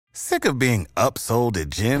Sick of being upsold at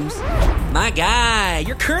gyms? My guy,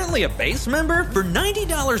 you're currently a base member? For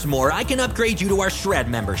 $90 more, I can upgrade you to our Shred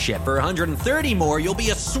membership. For $130 more, you'll be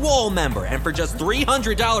a Swole member. And for just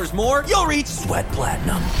 $300 more, you'll reach Sweat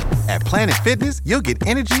Platinum. At Planet Fitness, you'll get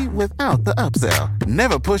energy without the upsell.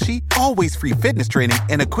 Never pushy, always free fitness training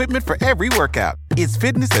and equipment for every workout. It's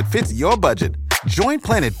fitness that fits your budget. Join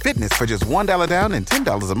Planet Fitness for just $1 down and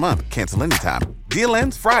 $10 a month. Cancel anytime. Deal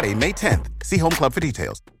ends Friday, May 10th. See Home Club for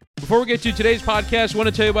details. Before we get to today's podcast, I want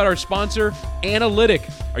to tell you about our sponsor, Analytic.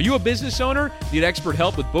 Are you a business owner? Need expert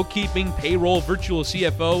help with bookkeeping, payroll, virtual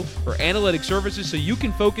CFO, or analytic services so you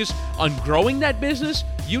can focus on growing that business?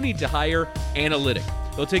 You need to hire Analytic.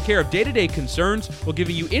 They'll take care of day-to-day concerns while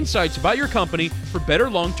giving you insights about your company for better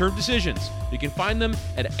long-term decisions. You can find them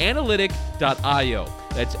at analytic.io.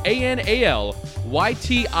 That's analytiq.io.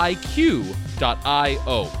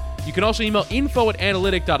 You can also email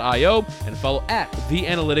info@analytic.io and follow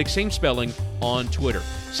 @theanalytic, same spelling, on Twitter.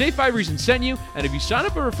 Say 5 Reasons sent you, and if you sign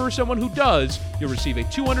up or refer someone who does, you'll receive a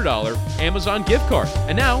 $200 Amazon gift card.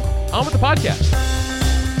 And now, on with the podcast.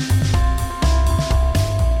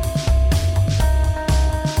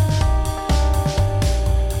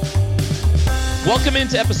 Welcome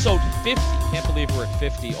into episode 50. Can't believe we're at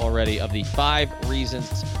 50 already of the 5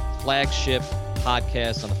 Reasons flagship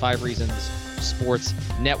podcast on the 5 Reasons Sports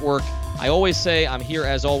Network. I always say I'm here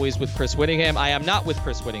as always with Chris Whittingham. I am not with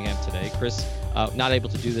Chris Whittingham today. Chris not able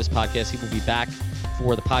to do this podcast. He will be back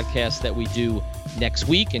for the podcast that we do next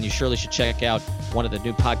week, and you surely should check out one of the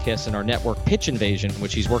new podcasts in our network, Pitch Invasion,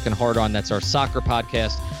 which he's working hard on. That's our soccer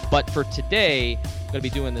podcast. But for today, I'm going to be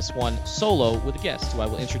doing this one solo with a guest who I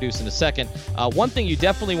will introduce in a second. One thing you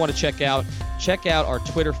definitely want to check out our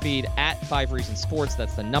Twitter feed at 5 Reasons Sports.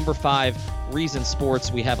 That's the number 5 Reasons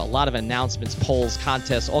Sports. We have a lot of announcements, polls,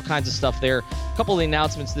 contests, all kinds of stuff there. A couple of the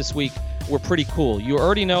announcements this week were pretty cool. You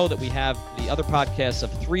already know that we have the other podcasts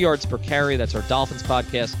of 3 Yards Per Carry. That's our Dolphins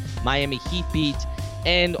podcast, Miami Heat Beat,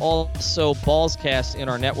 and also Ballscast in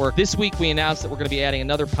our network. This week we announced that we're going to be adding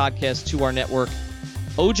another podcast to our network.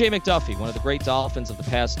 O.J. McDuffie, one of the great Dolphins of the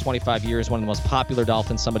past 25 years, one of the most popular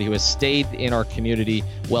Dolphins, somebody who has stayed in our community,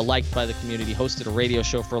 well-liked by the community, hosted a radio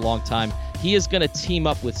show for a long time. He is going to team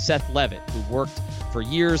up with Seth Levitt, who worked for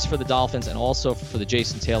years for the Dolphins and also for the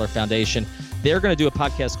Jason Taylor Foundation. They're going to do a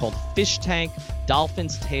podcast called Fish Tank,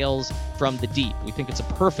 Dolphins Tales from the Deep. We think it's a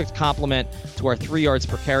perfect complement to our 3 Yards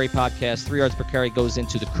Per Carry podcast. 3 Yards Per Carry goes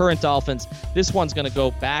into the current Dolphins. This one's going to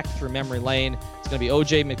go back through memory lane. It's going to be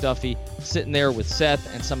O.J. McDuffie sitting there with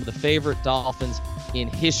Seth and some of the favorite Dolphins in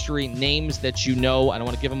history, names that you know. I don't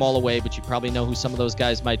want to give them all away, but you probably know who some of those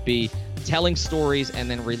guys might be, telling stories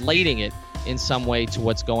and then relating it in some way to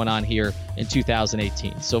what's going on here in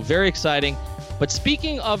 2018. So very exciting. But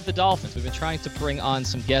speaking of the Dolphins, we've been trying to bring on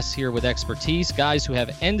some guests here with expertise, guys who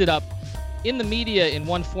have ended up in the media in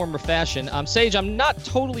one form or fashion. Sage, I'm not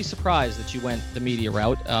totally surprised that you went the media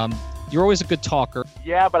route. You're always a good talker.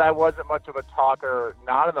 Yeah, but I wasn't much of a talker,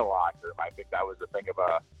 not in the locker room. I think that was the thing of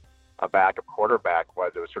a backup quarterback,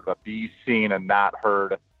 was it was sort of a be seen and not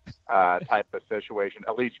heard type of situation,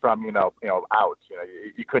 at least from, out.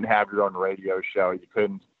 You couldn't have your own radio show. You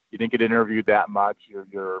didn't get interviewed that much.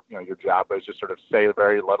 Your job was just sort of say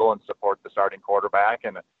very little and support the starting quarterback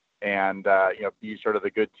and be sort of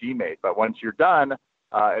the good teammate. But once you're done,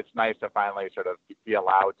 it's nice to finally sort of be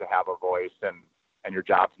allowed to have a voice and your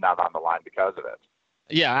job's not on the line because of it.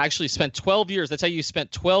 Yeah, I actually spent 12 years. That's how you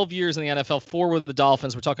spent 12 years in the NFL, 4 with the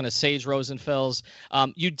Dolphins. We're talking to Sage Rosenfels.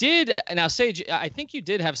 You did, now Sage, I think you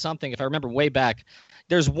did have something, if I remember way back.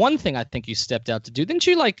 There's one thing I think you stepped out to do. Didn't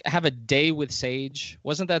you have a day with Sage?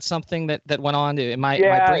 Wasn't that something that went on? Am I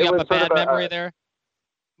bringing up a bad memory there?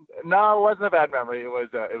 No, it wasn't a bad memory. It was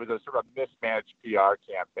a sort of mismanaged PR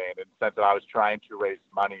campaign in the sense that I was trying to raise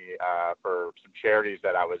money for some charities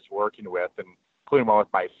that I was working with, and including one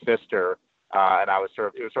with my sister. And it was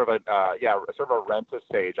sort of a rent a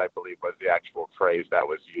stage, I believe was the actual phrase that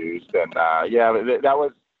was used. And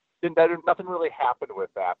nothing really happened with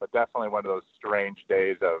that, but definitely one of those strange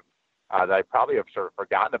days of that I probably have sort of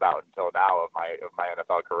forgotten about until now of my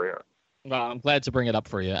NFL career. Well, I'm glad to bring it up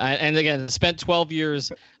for you. And again, spent 12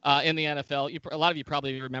 years in the NFL. A lot of you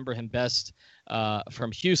probably remember him best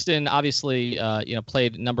from Houston. Obviously,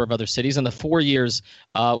 played a number of other cities. And the 4 years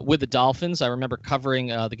with the Dolphins, I remember covering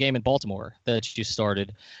the game in Baltimore that you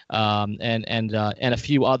started, and a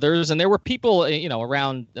few others. And there were people,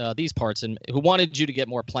 around these parts and who wanted you to get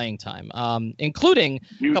more playing time, including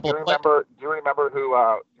a couple of. Do you remember who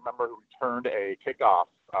returned a kickoff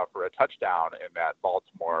for a touchdown in that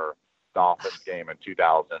Baltimore Dolphins game in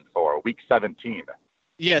 2004, Week 17?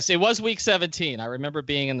 Yes, it was week 17. I remember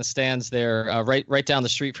being in the stands there, right down the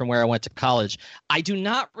street from where I went to college. I do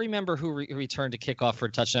not remember who returned to kickoff for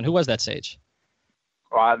a touchdown. Who was that, Sage?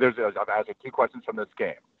 Well, there's actually 2 questions from this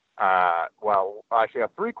game. Well, actually, I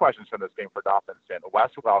have 3 questions from this game for Dolphins fan.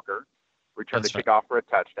 Wes Welker returned to kickoff for a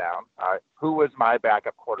touchdown. Who was my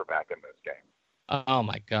backup quarterback in this game? Oh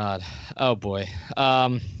my God! Oh boy!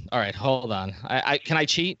 All right, hold on. Can I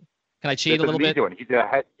cheat? Can I cheat a little bit?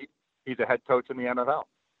 He's a head coach in the NFL.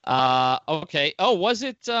 Okay. Oh, was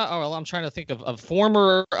it? Well, I'm trying to think of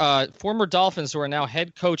former Dolphins who are now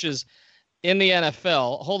head coaches in the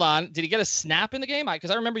NFL. Hold on. Did he get a snap in the game? Because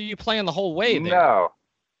I remember you playing the whole way there.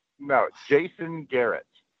 No. Jason Garrett.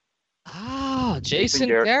 Ah, Jason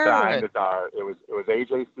Garrett. Signed it was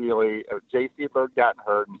AJ Feely. J.C. Bird got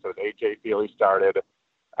hurt, and so AJ Feely started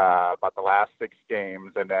about the last 6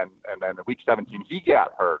 games, and then in week 17 he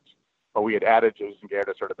got hurt. But we had added Jason Garrett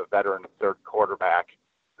as sort of the veteran third quarterback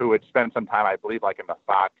who had spent some time, I believe, like in the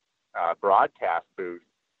Fox broadcast booth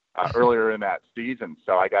earlier in that season.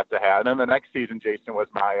 So I got to have, and then the next season, Jason was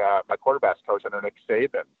my quarterback's coach under Nick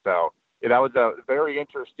Saban. So that was a very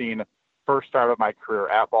interesting first start of my career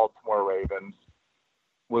at Baltimore Ravens,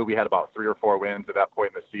 where we had about 3 or 4 wins at that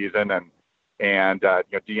point in the season, and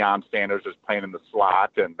Deion Sanders was playing in the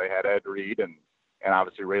slot, and they had Ed Reed and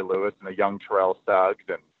obviously Ray Lewis and a young Terrell Suggs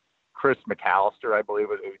and Chris McAllister, I believe,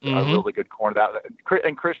 was a really good corner.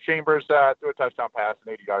 And Chris Chambers threw a touchdown pass,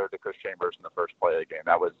 an 80-yarder to Chris Chambers in the first play of the game.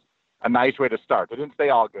 That was a nice way to start. It didn't stay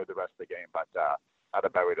all good the rest of the game, but not a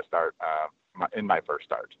bad way to start in my first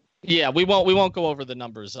start. Yeah, we won't go over the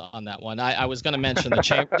numbers on that one. I was going to mention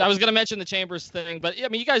the Chambers thing, but I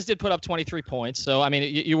mean, you guys did put up 23 points, so I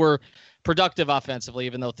mean, you were productive offensively,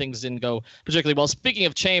 even though things didn't go particularly well. Speaking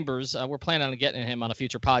of Chambers, we're planning on getting him on a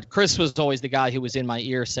future pod. Chris was always the guy who was in my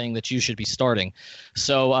ear saying that you should be starting.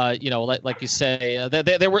 So, like you say,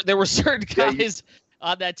 there were certain guys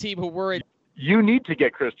on that team who were. You need to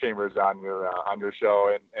get Chris Chambers on your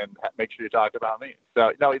show and make sure you talk about me.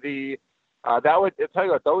 So, that would tell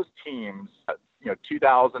you what those teams,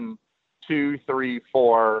 2002, 3,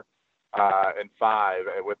 4. And 5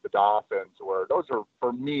 with the Dolphins those were,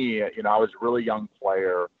 for me, I was a really young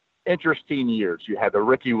player, interesting years. You had the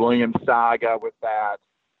Ricky Williams saga with that.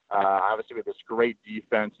 Obviously with this great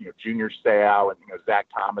defense, Junior Seau and, Zach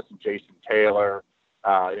Thomas and Jason Taylor,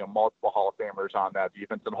 multiple Hall of Famers on that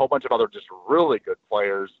defense and a whole bunch of other just really good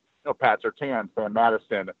players. Pat Surtain, Sam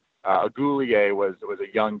Madison, Agoulier was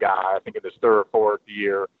a young guy, I think in his 3rd or 4th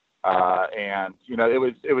year. And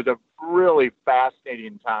it was a really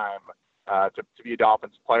fascinating time to be a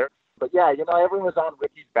Dolphins player. But yeah, everyone was on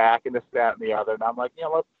Ricky's back and this, that, and the other. And I'm like,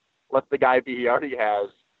 let the guy be. He already has,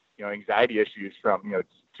 anxiety issues from,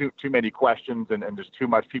 too many questions and just too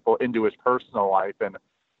much people into his personal life. And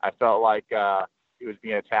I felt like he was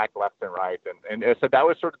being attacked left and right. And so that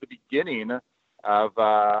was sort of the beginning of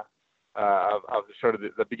sort of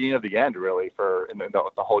the beginning of the end, really, for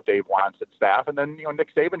the whole Dave Wannstedt staff. And then,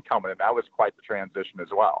 Nick Saban coming in, that was quite the transition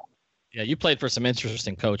as well. Yeah, you played for some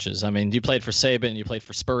interesting coaches. I mean, you played for Saban, you played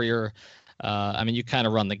for Spurrier. I mean, you kind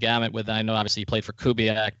of run the gamut with. I know, obviously, you played for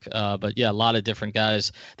Kubiak, but yeah, a lot of different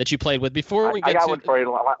guys that you played with. Before we get I got one for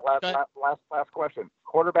you. Last question.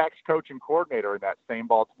 Quarterbacks, coach, and coordinator in that same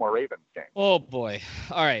Baltimore Ravens game. Oh boy!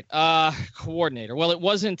 All right, coordinator. Well, it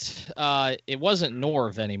wasn't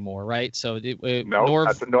Norv anymore, right? So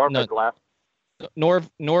Norv had left.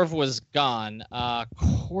 Norv was gone.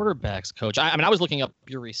 Quarterbacks coach. I mean, I was looking up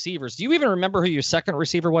your receivers. Do you even remember who your second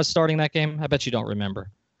receiver was starting that game? I bet you don't remember.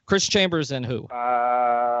 Chris Chambers and who?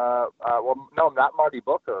 Well, no, not Marty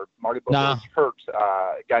Booker. Marty Booker was hurt.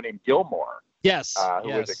 A guy named Gilmore. Yes. Who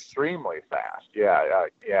was extremely fast.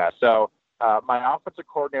 Yeah. So my offensive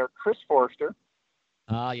coordinator, Chris Forster.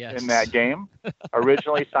 Yes. In that game,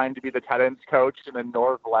 originally signed to be the tight ends coach, and then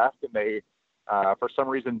Norv left, and they, for some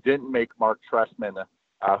reason, didn't make Mark Trestman,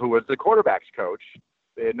 who was the quarterbacks coach.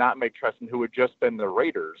 They did not make Trestman, who had just been the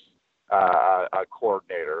Raiders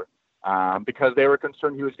coordinator, because they were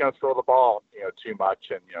concerned he was going to throw the ball, too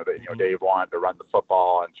much, and Dave wanted to run the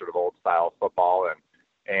football and sort of old style football,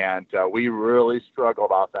 and we really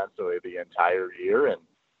struggled offensively the entire year, and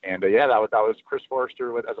that was Chris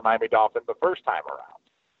Forster as a Miami Dolphin the first time around.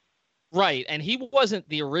 Right, and he wasn't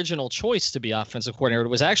the original choice to be offensive coordinator. It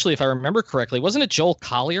was actually, if I remember correctly, wasn't it Joel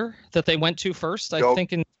Collier that they went to first? I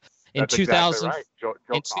think in 2000, exactly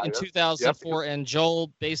right. in 2004, and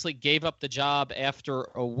Joel basically gave up the job after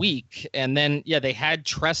a week, and then they had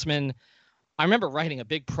Trestman. I remember writing a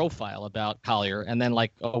big profile about Collier, and then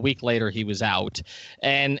like a week later he was out,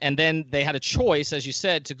 and then they had a choice, as you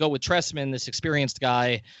said, to go with Trestman, this experienced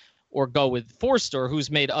guy, or go with Forster, who's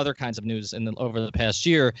made other kinds of news over the past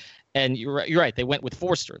year. And you're right. They went with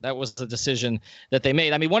Forster. That was the decision that they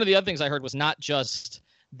made. I mean, one of the other things I heard was not just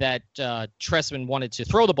that Trestman wanted to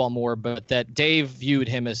throw the ball more, but that Dave viewed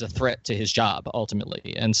him as a threat to his job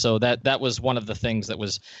ultimately. And so that was one of the things that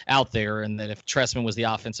was out there, and that if Trestman was the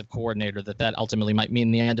offensive coordinator, that ultimately might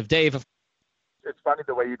mean the end of Dave. It's funny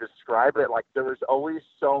the way you describe it. Like, there was always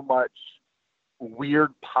so much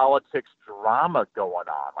weird politics drama going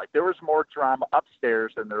on. Like, there was more drama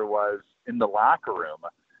upstairs than there was in the locker room,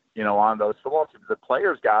 on those football teams. The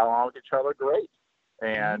players got along with each other great.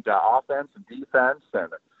 And offense and defense, and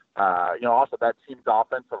also that team's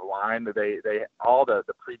offensive line. They all the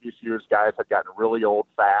previous year's guys had gotten really old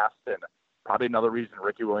fast, and probably another reason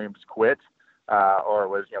Ricky Williams quit or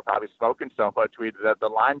was probably smoking so much weed that the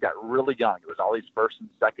line got really young. It was all these first and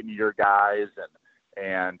second year guys,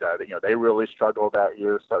 and they really struggled that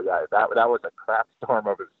year. So yeah, that was a crap storm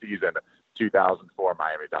of a season, 2004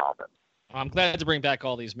 Miami Dolphins. I'm glad to bring back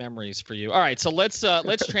all these memories for you. All right, so let's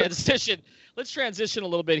transition. Let's transition a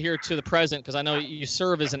little bit here to the present, because I know you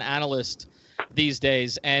serve as an analyst these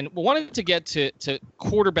days, and we wanted to get to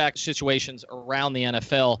quarterback situations around the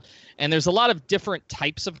NFL. And there's a lot of different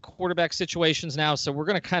types of quarterback situations now, so we're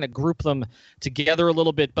going to kind of group them together a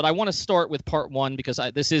little bit. But I want to start with part one, because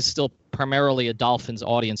this is still primarily a Dolphins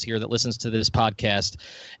audience here that listens to this podcast,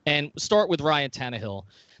 and start with Ryan Tannehill.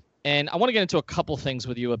 And I want to get into a couple things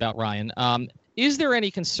with you about Ryan. Is there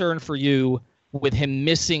any concern for you with him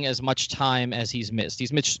missing as much time as he's missed?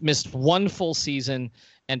 He's missed one full season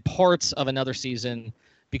and parts of another season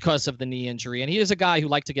because of the knee injury. And he is a guy who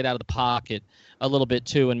liked to get out of the pocket a little bit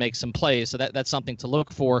too and make some plays. So that's something to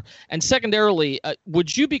look for. And secondarily,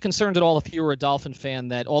 would you be concerned at all if you were a Dolphin fan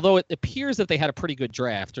that, although it appears that they had a pretty good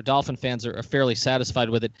draft, or Dolphin fans are fairly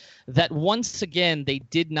satisfied with it, that once again they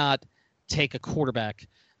did not take a quarterback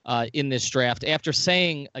in this draft, after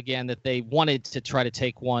saying again that they wanted to try to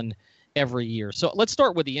take one every year? So let's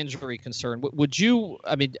start with the injury concern. Would you,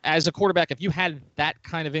 as a quarterback, if you had that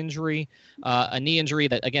kind of injury, a knee injury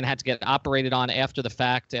that again had to get operated on after the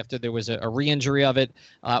fact, after there was a re-injury of it,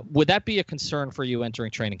 would that be a concern for you entering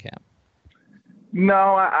training camp?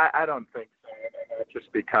 No, I don't think so. And that's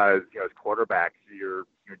just because as quarterbacks, you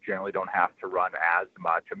generally don't have to run as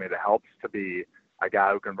much. It helps to be a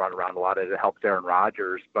guy who can run around a lot. It helps Aaron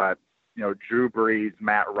Rodgers, but Drew Brees,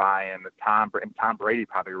 Matt Ryan, Tom Brady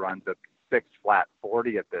probably runs a 6 flat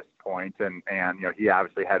 40 at this point, and he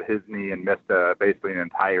obviously had his knee and missed basically an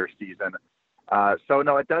entire season. So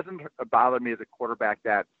no, it doesn't bother me as a quarterback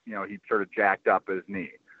that he sort of jacked up his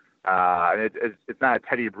knee. It's not a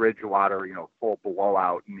Teddy Bridgewater full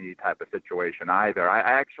blowout knee type of situation either. I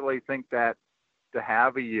actually think that to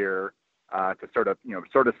have a year to sort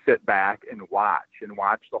of sit back and watch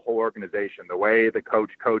the whole organization, the way the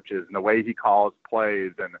coach coaches and the way he calls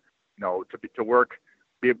plays, and to work,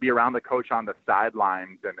 be around the coach on the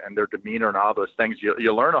sidelines and their demeanor and all those things.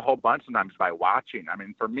 You learn a whole bunch sometimes by watching.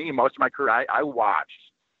 For me, most of my career, I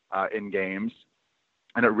watched in games,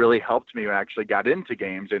 and it really helped me when I actually got into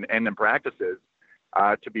games and in practices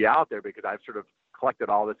to be out there, because I've sort of collected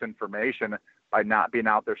all this information by not being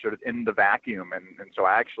out there sort of in the vacuum. And so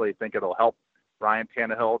I actually think it'll help Ryan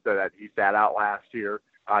Tannehill that he sat out last year.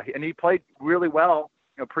 And he played really well,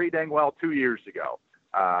 pretty dang well 2 years ago.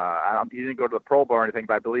 He didn't go to the Pro Bowl or anything,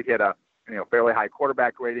 but I believe he had a fairly high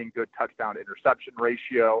quarterback rating, good touchdown to interception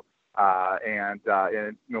ratio, and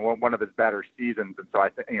one of his better seasons. And so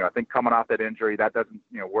I think coming off that injury, that doesn't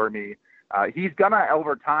worry me. He's gonna,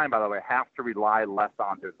 over time, by the way, have to rely less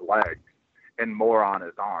on his legs and more on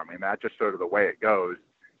his arm. That's just sort of the way it goes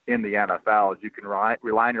in the NFL. Is you can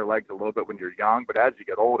rely on your legs a little bit when you're young, but as you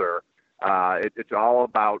get older, it's all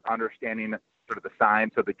about understanding sort of the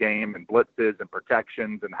science of the game and blitzes and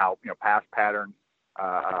protections and how pass patterns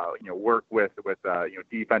work with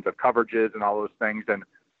defensive coverages and all those things,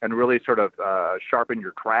 and really sort of sharpen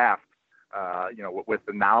your craft with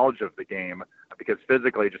the knowledge of the game, because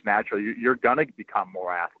physically, just naturally, you're gonna become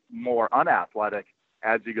more unathletic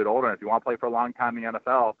as you get older. And if you want to play for a long time in the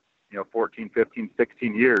NFL, 14, 15,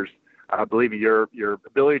 16 years, believe me, your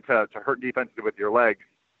ability to hurt defenses with your legs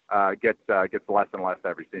gets less and less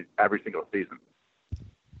every single season.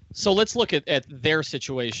 So let's look at their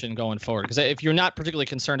situation going forward, because if you're not particularly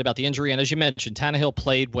concerned about the injury, and as you mentioned, Tannehill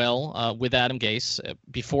played well with Adam Gase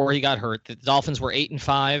before he got hurt. The Dolphins were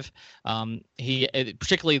 8-5. He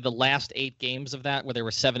particularly the last 8 games of that, where they were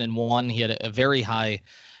 7-1, he had a very high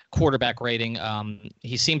quarterback rating.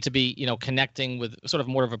 He seemed to be, connecting with sort of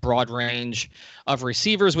more of a broad range of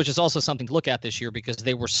receivers, which is also something to look at this year because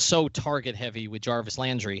they were so target heavy with Jarvis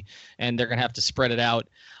Landry, and they're going to have to spread it out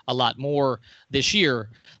a lot more this year.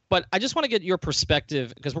 But I just want to get your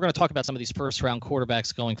perspective because we're going to talk about some of these first-round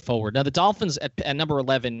quarterbacks going forward. Now, the Dolphins at number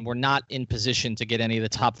 11 were not in position to get any of the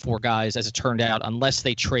top 4 guys, as it turned out, unless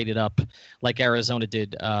they traded up like Arizona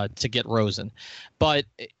did to get Rosen. But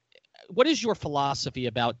what is your philosophy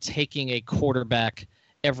about taking a quarterback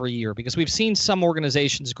every year? Because we've seen some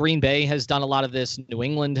organizations, Green Bay has done a lot of this, New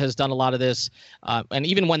England has done a lot of this, and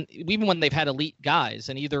even when they've had elite guys,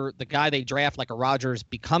 and either the guy they draft like a Rodgers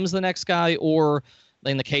becomes the next guy, or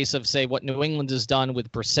in the case of, say, what New England has done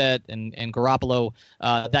with Brissett and Garoppolo,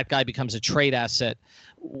 that guy becomes a trade asset.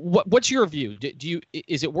 What's your view?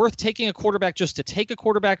 Is it worth taking a quarterback just to take a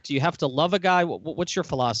quarterback? Do you have to love a guy? What's your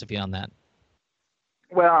philosophy on that?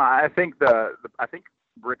 Well, I think I think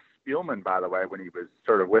Rick Spielman, by the way, when he was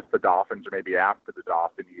sort of with the Dolphins or maybe after the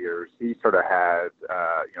Dolphin years, he sort of had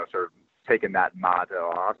sort of taken that motto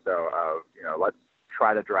also of let's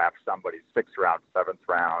try to draft somebody 6th round, 7th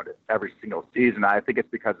round every single season. I think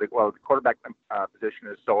it's because the quarterback position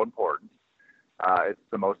is so important. It's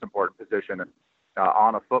the most important position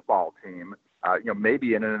on a football team,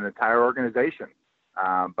 maybe in an entire organization.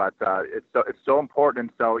 But it's so important.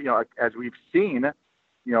 And so, as we've seen,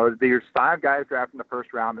 there's 5 guys drafted in the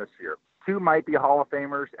first round this year. 2 might be Hall of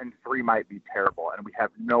Famers and 3 might be terrible. And we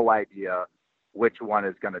have no idea which one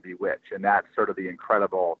is going to be which. And that's sort of the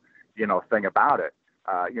incredible, thing about it.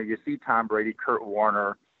 You see Tom Brady, Kurt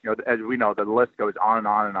Warner, as we know, the list goes on and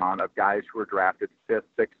on and on of guys who were drafted 5th,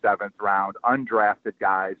 6th, 7th round, undrafted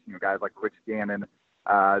guys, guys like Rich Gannon,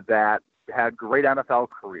 that had great NFL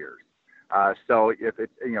careers. So if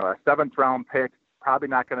it's, a 7th round pick, probably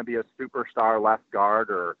not going to be a superstar left guard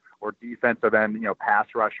or defensive end, pass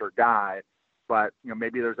rusher guy, but,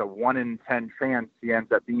 maybe there's a 1 in 10 chance he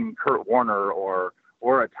ends up being Kurt Warner or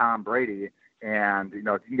a Tom Brady. And, if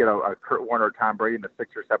you can get a Kurt Warner or Tom Brady in the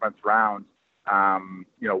 6th or 7th round,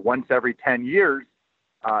 once every 10 years,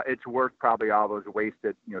 it's worth probably all those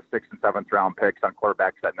wasted, 6th and 7th round picks on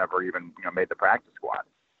quarterbacks that never even, made the practice squad.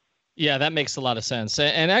 Yeah, that makes a lot of sense.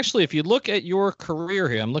 And actually, if you look at your career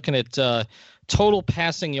here, I'm looking at total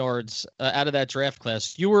passing yards out of that draft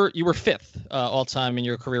class. You were 5th all time in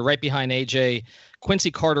your career, right behind AJ.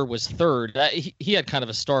 Quincy Carter was 3rd. He had kind of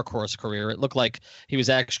a star course career. It looked like he was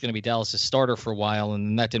actually going to be Dallas's starter for a while,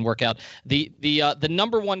 and that didn't work out. The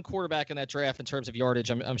number 1 quarterback in that draft in terms of yardage,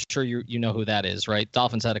 I'm sure you know who that is, right?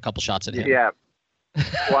 Dolphins had a couple shots at him. Yeah.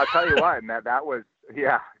 Well, I'll tell you what, and that was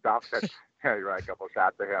Dolphins. Yeah, you're right, a couple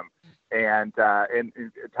shots at him. And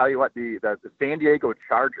tell you what, the San Diego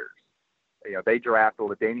Chargers, they drafted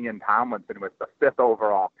LaDainian Tomlinson with the 5th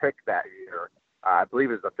overall pick that year. I believe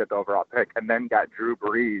it was the 5th overall pick, and then got Drew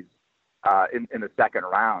Brees in the 2nd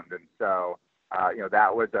round. And so,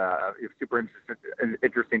 that was a super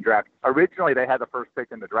interesting draft. Originally, they had the first pick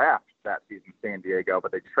in the draft that season, San Diego,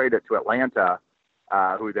 but they traded to Atlanta,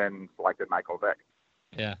 who then selected Michael Vick.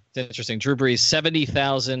 Yeah, it's interesting. Drew Brees,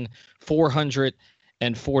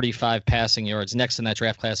 70,445 passing yards. Next in that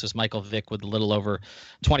draft class was Michael Vick with a little over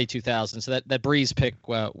 22,000. So that Brees pick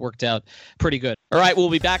worked out pretty good. All right, we'll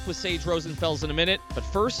be back with Sage Rosenfels in a minute. But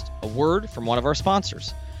first, a word from one of our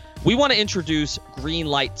sponsors. We want to introduce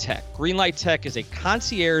Greenlight Tech. Greenlight Tech is a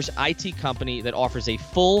concierge IT company that offers a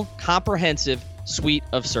full, comprehensive suite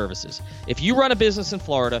of services. If you run a business in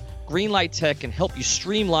Florida, Greenlight Tech can help you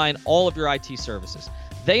streamline all of your IT services.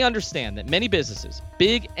 They understand that many businesses,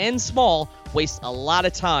 big and small, waste a lot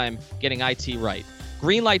of time getting IT right.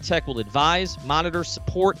 Greenlight Tech will advise, monitor,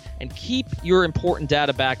 support, and keep your important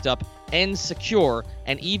data backed up and secure,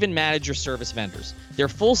 and even manage your service vendors. Their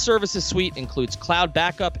full services suite includes cloud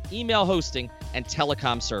backup, email hosting, and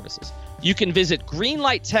telecom services. You can visit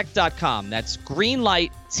greenlighttech.com. That's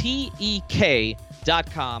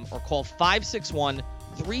greenlighttech.com, or call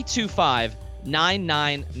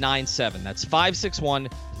 561-325-9997. That's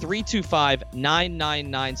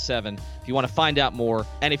 561-325-9997 if you want to find out more.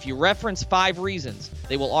 And if you reference 5 Reasons,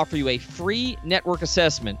 they will offer you a free network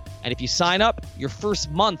assessment. And if you sign up, your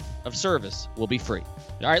first month of service will be free.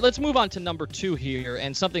 All right, let's move on to number 2 here,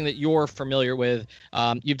 and something that you're familiar with.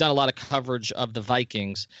 You've done a lot of coverage of the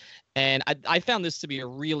Vikings. And I found this to be a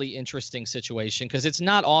really interesting situation because it's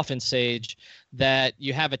not often, Sage, that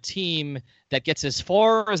you have a team that gets as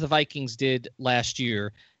far as the Vikings did last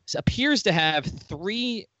year, appears to have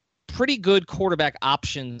 3 pretty good quarterback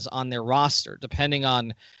options on their roster, depending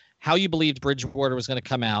on how you believed Bridgewater was going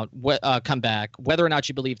to come back, whether or not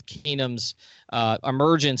you believed Keenum's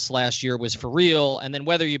emergence last year was for real, and then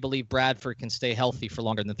whether you believe Bradford can stay healthy for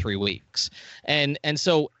longer than 3 weeks. And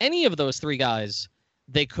so any of those three guys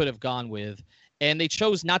they could have gone with, and they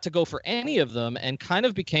chose not to go for any of them and kind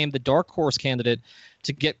of became the dark horse candidate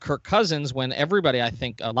to get Kirk Cousins when everybody, I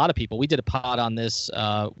think a lot of people, we did a pod on this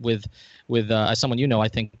with someone I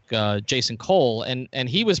think Jason Cole, and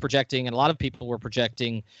he was projecting, and a lot of people were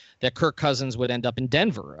projecting that Kirk Cousins would end up in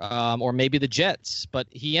Denver or maybe the Jets, but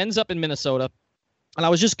he ends up in Minnesota. And I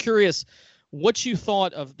was just curious what you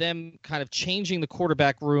thought of them kind of changing the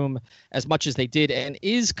quarterback room as much as they did, and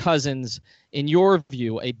is Cousins, in your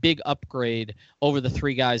view, a big upgrade over the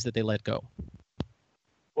three guys that they let go?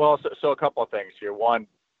 Well, so a couple of things here. One,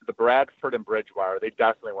 the Bradford and Bridgewater, they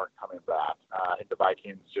definitely weren't coming back. I think the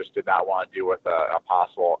Vikings just did not want to deal with a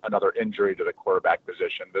possible another injury to the quarterback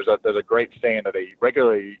position. There's a great saying that they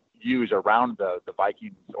regularly use around the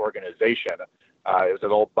Vikings organization. It was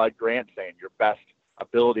an old Bud Grant saying, your best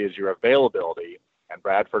ability is your availability. And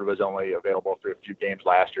Bradford was only available for a few games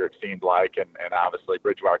last year, it seemed like, and obviously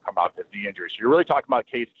Bridgewater come out with his knee injury. So you're really talking about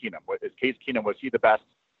Case Keenum. Was he the best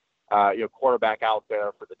quarterback out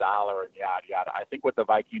there for the dollar, and yada, yada. I think what the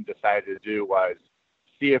Vikings decided to do was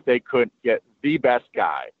see if they couldn't get the best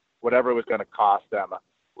guy, whatever it was going to cost them.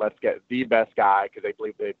 Let's get the best guy, because they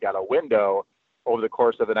believe they've got a window over the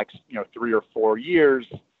course of the next 3 or 4 years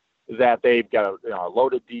that they've got a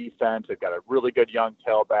loaded defense. They've got a really good young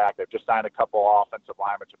tailback. They've just signed a couple offensive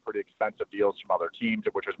linemen to pretty expensive deals from other teams,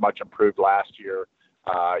 which was much improved last year.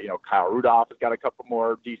 Kyle Rudolph has got a couple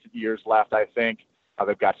more decent years left, I think.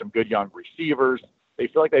 They've got some good young receivers. They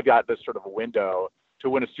feel like they've got this sort of a window to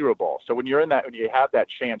win a Super Bowl. So when you have that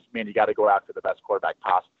chance, man, you got to go after the best quarterback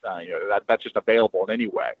possible. That's just available in any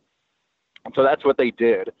way. And so that's what they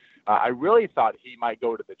did. I really thought he might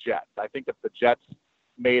go to the Jets. I think if the Jets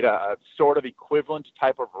made a sort of equivalent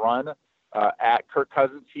type of run at Kirk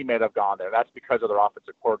Cousins, he may have gone there. That's because of their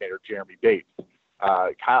offensive coordinator, Jeremy Bates.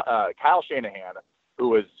 Kyle Shanahan, who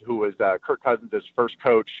was Kirk Cousins' first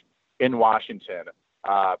coach in Washington.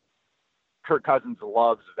 Kirk Cousins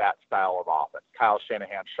loves that style of offense. Kyle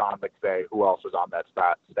Shanahan, Sean McVay, who else was on that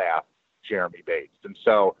staff? Jeremy Bates. And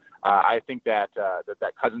so I think that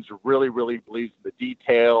Cousins really, really believes in the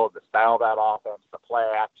detail, the style of that offense, the play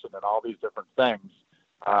action, and all these different things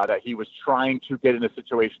that he was trying to get in a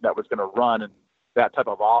situation that was going to run in that type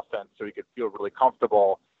of offense so he could feel really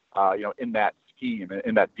comfortable, in that scheme,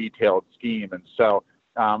 in that detailed scheme. And so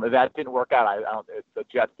that didn't work out. The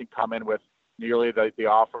Jets didn't come in with nearly the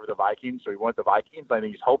offer of the Vikings, so he went to the Vikings. I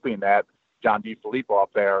think he's hoping that John DeFilippo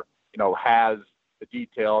up there, has the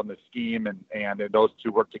detail and the scheme, and those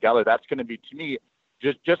two work together. That's going to be, to me,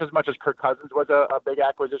 just as much as Kirk Cousins was a big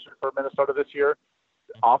acquisition for Minnesota this year.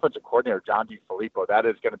 Offensive coordinator John DeFilippo, that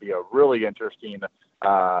is going to be a really interesting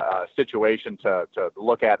situation to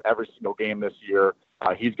look at every single game this year.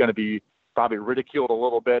 He's going to be probably ridiculed a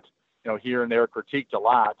little bit, here and there, critiqued a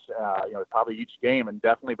lot, probably each game, and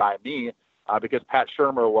definitely by me, because Pat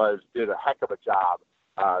Shurmur did a heck of a job,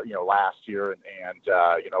 last year, and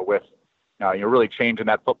with really changing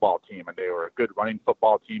that football team, and they were a good running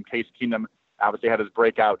football team. Case Keenum obviously had his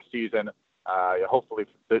breakout season. Hopefully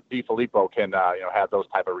DeFilippo can have those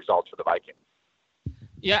type of results for the Vikings.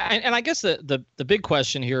 Yeah, and I guess the big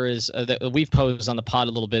question here is that we've posed on the pod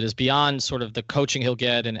a little bit is beyond sort of the coaching he'll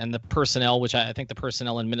get and the personnel, which I think the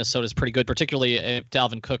personnel in Minnesota is pretty good, particularly if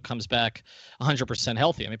Dalvin Cook comes back 100%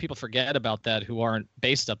 healthy. I mean, people forget about that who aren't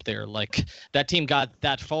based up there. Like, that team got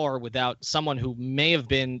that far without someone who may have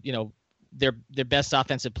been, their best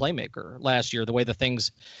offensive playmaker last year, the way the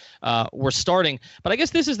things were starting. But I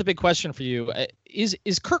guess this is the big question for you.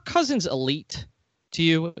 Is Kirk Cousins elite to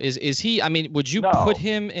you? Is he, I mean, would you put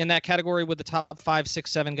him in that category with the top 5, 6,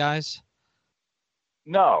 7 guys?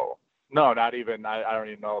 No, not even. I don't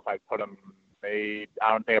even know if I put him. I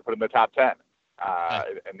don't think I put him in the top 10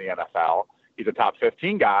 in the NFL. He's a top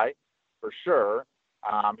 15 guy for sure.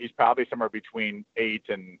 He's probably somewhere between 8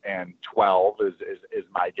 and 12 is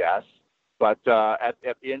my guess. But at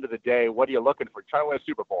the end of the day, what are you looking for? You're trying to win a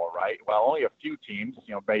Super Bowl, right? Well, only a few teams,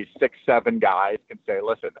 maybe 6, 7 guys can say,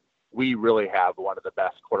 listen, we really have one of the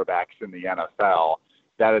best quarterbacks in the NFL.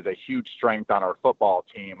 That is a huge strength on our football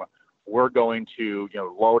team. We're going to,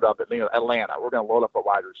 load up at Atlanta. We're going to load up a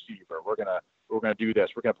wide receiver. We're going to do this.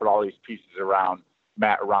 We're going to put all these pieces around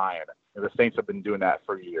Matt Ryan. The Saints have been doing that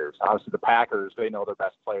for years. Obviously, the Packers, they know their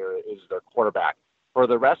best player is their quarterback. For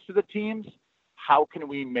the rest of the teams, how can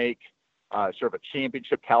we make sort of a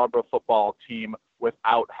championship caliber football team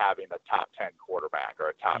without having a top 10 quarterback or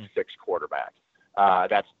a top 6 quarterback?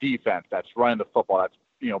 That's defense. That's running the football. That's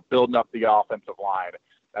building up the offensive line.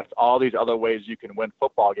 That's all these other ways you can win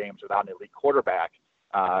football games without an elite quarterback.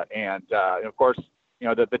 And of course,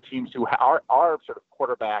 the teams who are sort of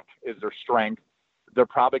quarterback is their strength. They're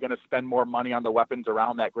probably going to spend more money on the weapons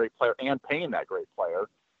around that great player and paying that great player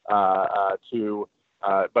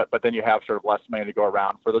but then you have sort of less money to go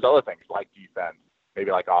around for those other things like defense,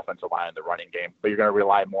 maybe like offensive line in the running game, but you're going to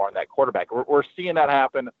rely more on that quarterback. We're seeing that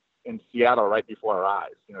happen in Seattle right before our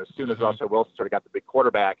eyes. As soon as Russell Wilson sort of got the big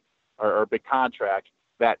quarterback or big contract,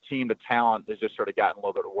 that team, the talent has just sort of gotten a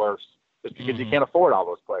little bit worse just because you can't afford all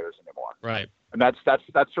those players anymore. Right. And that's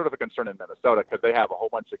sort of a concern in Minnesota because they have a whole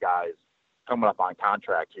bunch of guys coming up on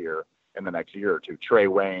contract here in the next year or two. Trey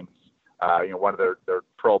Waynes, one of their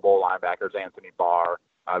Pro Bowl linebackers, Anthony Barr.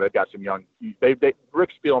 They've got some young.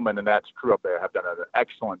 Rick Spielman and that crew up there have done an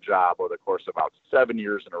excellent job over the course of about 7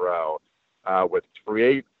 years in a row with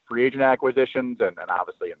free agent acquisitions and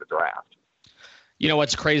obviously in the draft.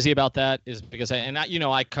 What's crazy about that is because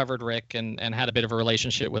I covered Rick and had a bit of a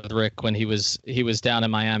relationship with Rick when he was down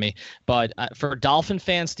in Miami. But for Dolphin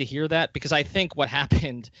fans to hear that, because I think what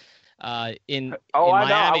happened in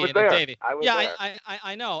Miami and Davey.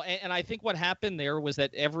 I know. And I think what happened there was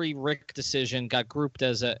that every Rick decision got grouped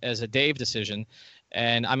as a Dave decision.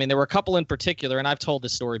 And I mean, there were a couple in particular, and I've told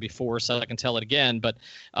this story before, so I can tell it again. But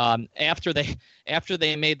after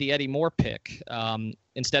they made the Eddie Moore pick,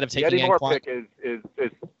 instead of taking the Eddie Moore pick is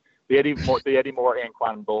the Eddie Moore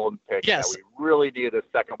Anquan Bolden pick. Yes. That we really needed a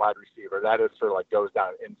second wide receiver. That is sort of like goes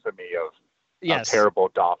down in infamy of terrible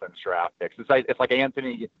Dolphins draft picks. It's like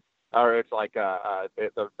Anthony, or it's like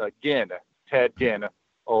Ted Ginn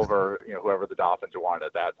over whoever the Dolphins wanted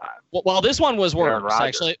at that time. Well, this one was worse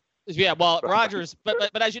actually. Yeah, well, Rodgers,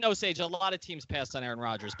 but as you know, Sage, a lot of teams passed on Aaron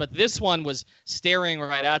Rodgers, but this one was staring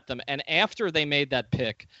right at them. And after they made that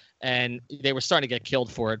pick, and they were starting to get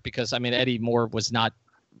killed for it because, I mean, Eddie Moore was not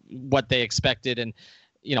what they expected. And,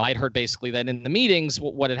 I'd heard basically that in the meetings,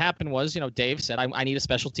 what had happened was, Dave said, I need a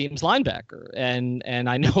special teams linebacker. And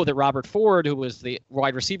I know that Robert Ford, who was the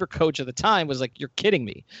wide receiver coach at the time, was like, you're kidding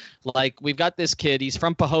me. Like, we've got this kid. He's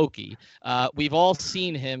from Pahokee. We've all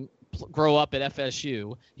seen him grow up at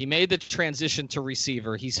FSU. He made the transition to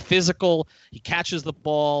receiver. He's physical. He catches the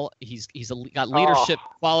ball. He's got leadership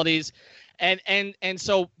qualities. And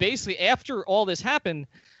so basically after all this happened,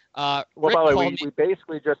 by the way, we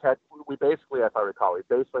basically, if I recall, we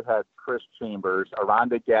basically had Chris Chambers,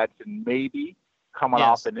 Aranda Gadsden maybe coming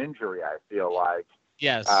off an injury, I feel like.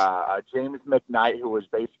 Yes. James McKnight, who was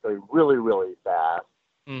basically really, really fast,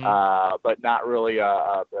 but not really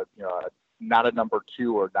not a number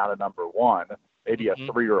 2 or not a number 1, maybe a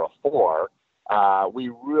 3 or a 4. We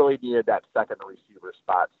really needed that second receiver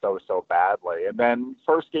spot so badly. And then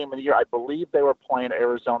first game of the year, I believe they were playing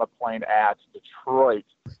Arizona, playing at Detroit,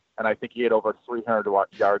 and I think he had over 300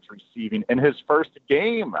 yards receiving in his first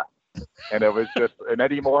game. And it was just, and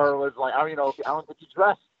Eddie Moore was like, I don't think he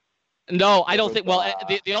dressed. No, I don't think. Well,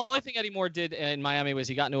 the only thing Eddie Moore did in Miami was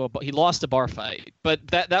he lost a bar fight, but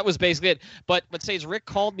that was basically it. But Sage, Rick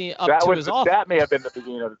called me up to his office. That may have been the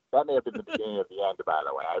beginning of the end. By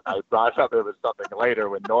the way, I brought up it was something later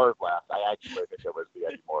when Norv left. I actually think it was the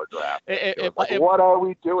Eddie Moore draft. What are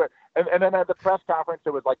we doing? And then at the press conference,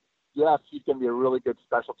 it was like, yes, he's going to be a really good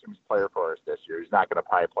special teams player for us this year. He's not going to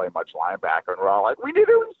probably play much linebacker, and we're all like, we need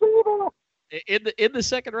a receiver. In the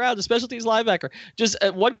second round, the special teams linebacker. Just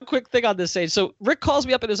one quick thing on this stage. So Rick calls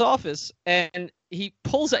me up in his office, and he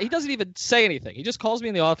pulls out. He doesn't even say anything. He just calls me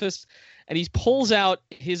in the office, and he pulls out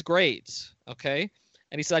his grades. Okay,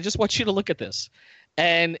 and he said, "I just want you to look at this."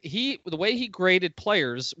 And the way he graded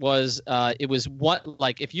players was, it was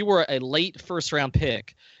like if you were a late first round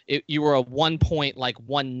pick, you were a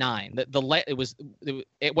 1.19. It was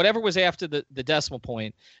whatever was after the decimal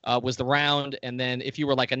point was the round, and then if you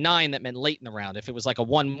were like a 9, that meant late in the round. If it was like a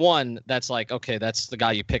 1-1, that's like, okay, that's the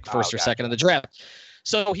guy you pick first or second in the draft.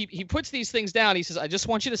 So he puts these things down. He says, I just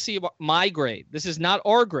want you to see my grade. This is not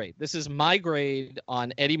our grade. This is my grade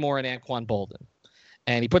on Eddie Moore and Anquan Bolden.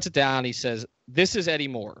 And he puts it down. He says, this is Eddie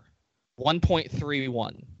Moore,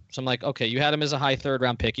 1.31. So I'm like, okay, you had him as a high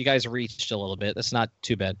third-round pick. You guys reached a little bit. That's not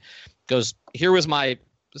too bad. Goes, here was my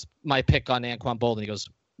pick on Anquan Bolden. He goes,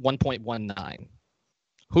 1.19.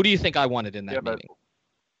 Who do you think I wanted in that meeting?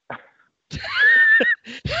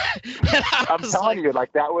 I'm telling you,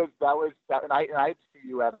 like that was, and I see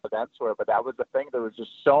you at that sort, but that was the thing. There was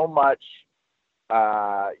just so much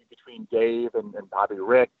between Dave and Bobby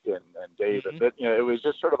Rick and Dave, and it was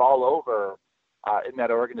just sort of all over in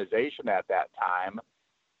that organization at that time.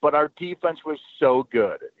 But our defense was so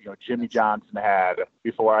good. Jimmy Johnson had,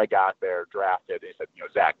 before I got there, drafted. He said,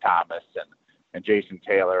 Zach Thomas and Jason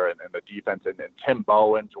Taylor and the defense. And Tim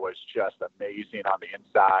Bowens was just amazing on the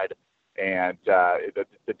inside. And the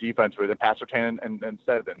defense was Pat Surtain and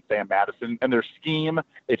Sam Madison. And their scheme,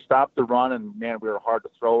 they stopped the run, and, man, we were hard to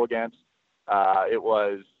throw against. It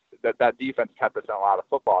was that defense kept us in a lot of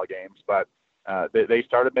football games, but they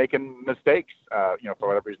started making mistakes, for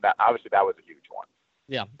whatever reason. Obviously, that was a huge one.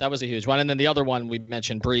 Yeah, that was a huge one. And then the other one we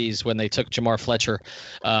mentioned, Breeze, when they took Jamar Fletcher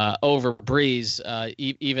over Breeze,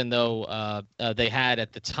 even though they had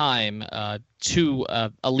at the time two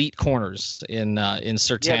elite corners in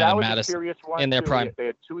Surtain and Madison in their prime. They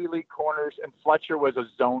had two elite corners, and Fletcher was a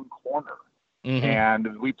zone corner. Mm-hmm.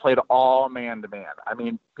 And we played all man-to-man. I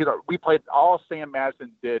mean, we played all Sam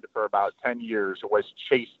Madison did for about 10 years was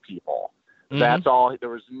chase people. Mm-hmm. That's all. There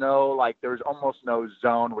was almost no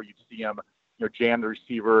zone where you'd see him jam the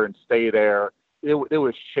receiver and stay there. It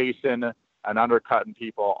was chasing and undercutting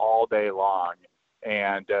people all day long.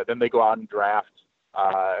 And then they go out and draft,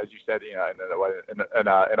 as you said, in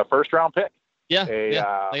a first-round pick.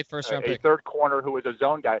 Late first-round pick. A third corner who was a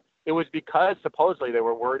zone guy. It was because supposedly they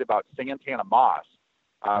were worried about Santana Moss,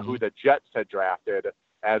 who the Jets had drafted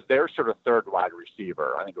as their sort of third wide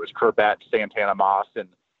receiver. I think it was Corbett, Santana Moss, and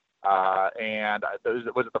was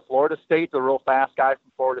it the Florida State, the real fast guy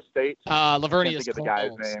from Florida State? Lavernius Cole. The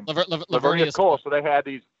guy's name. Lavernius Cole. So they had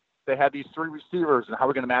these three receivers, and how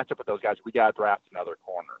we're going to match up with those guys? We got to draft another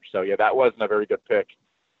corner. So yeah, that wasn't a very good pick.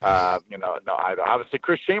 Obviously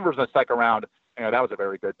Chris Chambers in the second round. That was a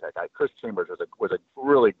very good pick. Chris Chambers was a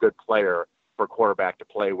really good player for a quarterback to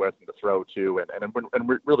play with and to throw to, and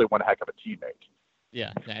really one heck of a teammate.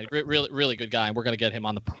 Yeah, really, really good guy, and we're going to get him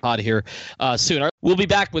on the pod here soon. We'll be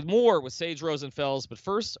back with more with Sage Rosenfels, but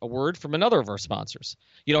first, a word from another of our sponsors.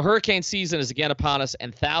 Hurricane season is again upon us,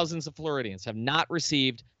 and thousands of Floridians have not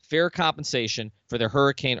received fair compensation for their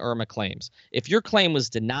Hurricane Irma claims. If your claim was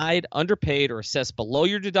denied, underpaid, or assessed below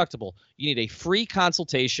your deductible, you need a free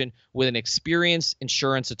consultation with an experienced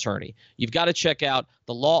insurance attorney. You've got to check out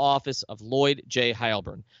the law office of Lloyd J.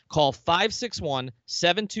 Heilbrunn. Call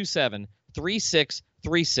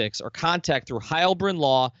 561-727-3636 or contact through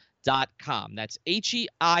heilbrunnlaw.com. That's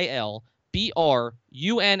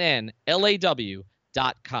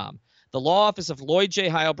HEILBRUNNLAW.com. The law office of Lloyd J.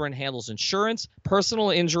 Heilbrunn handles insurance, personal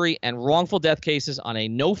injury, and wrongful death cases on a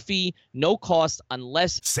no-fee, no-cost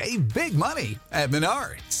unless... Save big money at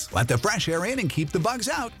Menards. Let the fresh air in and keep the bugs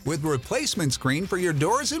out with replacement screen for your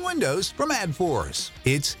doors and windows from AdForce.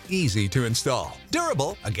 It's easy to install,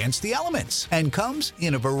 durable against the elements, and comes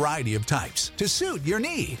in a variety of types to suit your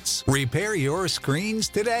needs. Repair your screens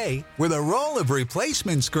today with a roll of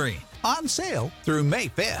replacement screen. On sale through May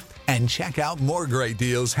 5th. And check out more great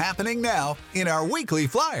deals happening now in our weekly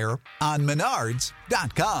flyer on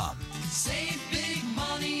Menards.com. Save big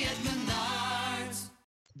money at Menards.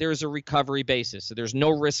 There's a recovery basis, so there's no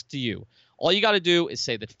risk to you. All you got to do is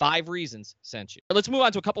say that 5 Reasons sent you. Let's move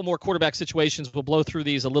on to a couple more quarterback situations. We'll blow through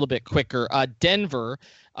these a little bit quicker. Denver,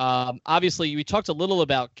 obviously, we talked a little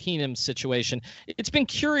about Keenum's situation. It's been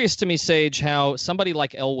curious to me, Sage, how somebody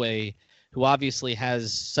like Elway, who obviously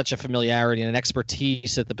has such a familiarity and an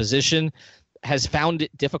expertise at the position, has found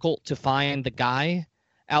it difficult to find the guy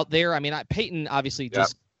out there. I mean, Peyton obviously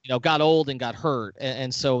just got old and got hurt,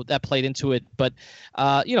 and so that played into it. But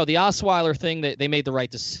the Osweiler thing, they made the right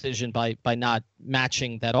decision by not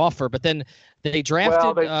matching that offer. But then they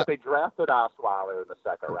drafted. Well, they drafted Osweiler in the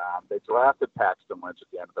second round. They drafted Paxton Lynch at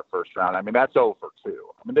the end of the first round. I mean, that's 0 for 2.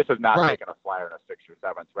 I mean, this is not taking a flyer in a 6th or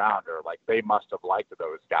 7th rounder. Like, they must have liked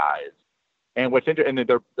those guys. And what's interesting,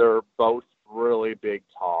 and they're both really big,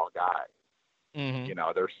 tall guys. Mm-hmm.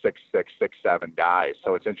 They're 6'6", 6'7" guys.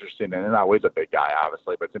 So it's interesting, and they're not always a big guy,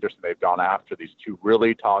 obviously, but it's interesting they've gone after these two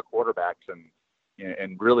really tall quarterbacks and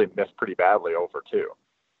really missed pretty badly over 2.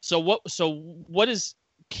 So what is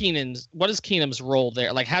Keenum's role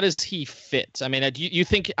there? Like, how does he fit? I mean, you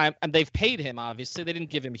think they've paid him? Obviously, they didn't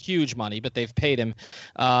give him huge money, but they've paid him.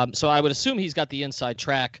 So I would assume he's got the inside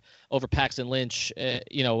track over Paxton Lynch.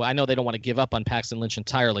 I know they don't want to give up on Paxton Lynch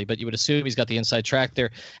entirely, but you would assume he's got the inside track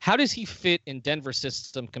there. How does he fit in Denver's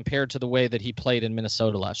system compared to the way that he played in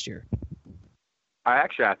Minnesota last year? I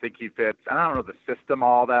think he fits. I don't know the system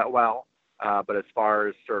all that well. But as far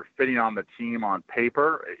as sort of fitting on the team on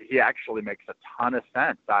paper, he actually makes a ton of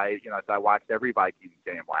sense. As I watched every Vikings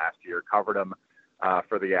game last year, covered him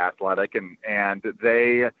for The Athletic, and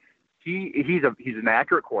he's an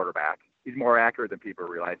accurate quarterback. He's more accurate than people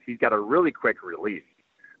realize. He's got a really quick release,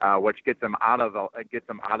 which gets him out of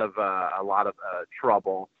a lot of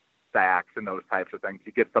trouble, sacks, and those types of things.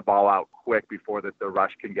 He gets the ball out quick before the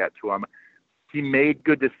rush can get to him. He made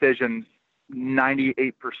good decisions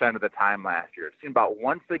 98% of the time last year. It seemed about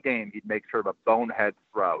once a game he'd make sort of a bonehead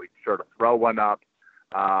throw. He'd sort of throw one up,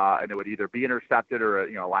 and it would either be intercepted or a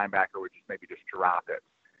linebacker would just maybe just drop it.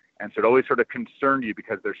 And so it always sort of concerned you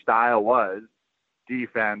because their style was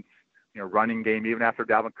defense, running game. Even after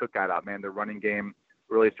Dalvin Cook got out, man, their running game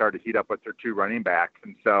really started to heat up with their two running backs.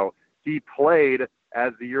 And so he played,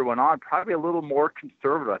 as the year went on, probably a little more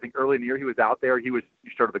conservative. I think early in the year he was out there. He was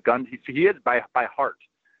sort of a gun. He is by heart,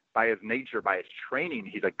 by his nature, by his training,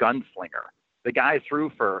 he's a gunslinger. The guy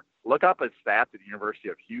threw for, look up his stats at the University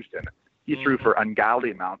of Houston. He threw for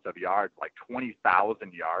ungodly amounts of yards, like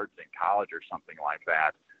 20,000 yards in college or something like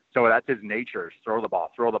that. So that's his nature, is throw the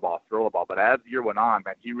ball, throw the ball, throw the ball. But as the year went on,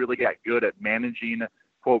 man, he really got good at managing,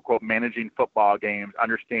 quote, quote, managing football games,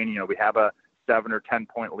 understanding, we have a 7 or 10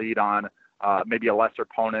 point lead on maybe a lesser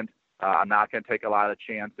opponent. I'm not going to take a lot of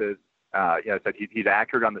chances. I said he's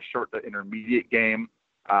accurate on the intermediate game.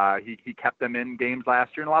 He kept them in games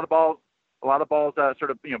last year, and a lot of balls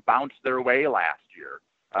sort of bounced their way last year.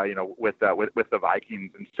 With the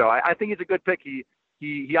Vikings, and so I think he's a good pick.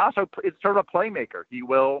 He also is sort of a playmaker. He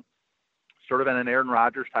will sort of in an Aaron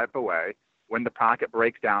Rodgers type of way. When the pocket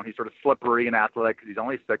breaks down, he's sort of slippery and athletic because he's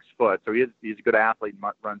only 6 foot, so he's a good athlete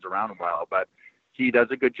and runs around well. But he does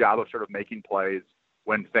a good job of sort of making plays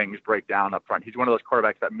when things break down up front. He's one of those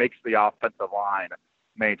quarterbacks that makes the offensive line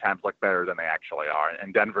many times look better than they actually are.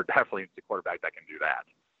 And Denver definitely is a quarterback that can do that.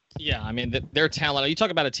 Yeah, I mean, their talent. You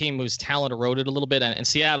talk about a team whose talent eroded a little bit, and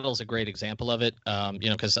Seattle's a great example of it.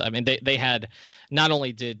 Because I mean, they had not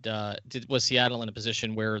only was Seattle in a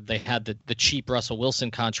position where they had the cheap Russell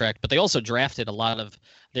Wilson contract, but they also drafted a lot of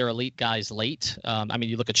their elite guys late. I mean,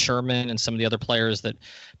 you look at Sherman and some of the other players that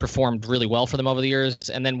performed really well for them over the years,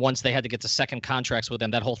 and then once they had to get to second contracts with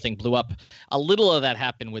them, that whole thing blew up. A little of that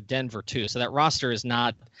happened with Denver too. So that roster is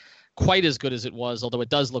not quite as good as it was, although it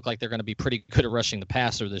does look like they're going to be pretty good at rushing the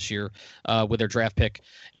passer this year with their draft pick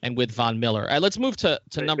and with Von Miller. All right, let's move to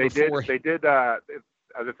number 4. They did. As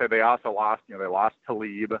I said, they also lost. They lost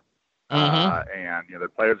Talib, and the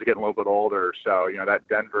players are getting a little bit older. So that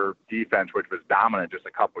Denver defense, which was dominant just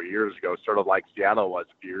a couple of years ago, sort of like Seattle was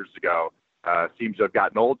a few years ago, seems to have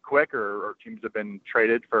gotten old quick, or teams have been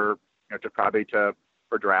traded for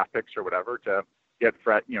for draft picks or whatever to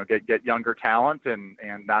get younger talent and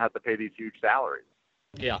not have to pay these huge salaries.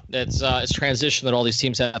 Yeah, it's transition that all these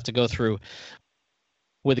teams have to go through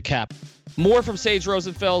with the cap. More from Sage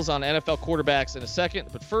Rosenfels on NFL quarterbacks in a second,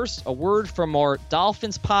 but first, a word from our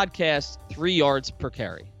Dolphins podcast, 3 yards per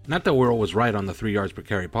carry. Not that we're always right on the 3 yards per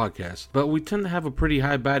carry podcast, but we tend to have a pretty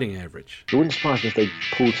high batting average. It wouldn't surprise me if they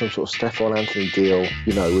pulled some sort of Stephon Anthony deal,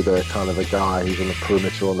 with a kind of a guy who's on the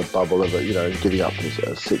perimeter on the bubble of giving up his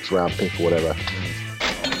 6th-round pick or whatever.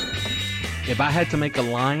 If I had to make a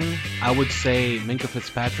line, I would say Minkah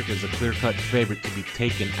Fitzpatrick is a clear-cut favorite to be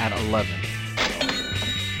taken at 11.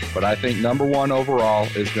 But I think number 1 overall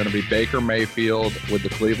is going to be Baker Mayfield with the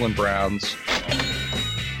Cleveland Browns.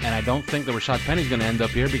 And I don't think that Rashad Penny's going to end up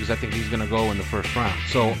here because I think he's going to go in the first round.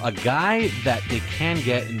 So a guy that they can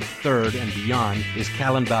get in the 3rd and beyond is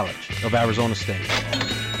Kalen Ballage of Arizona State.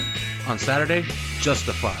 On Saturday,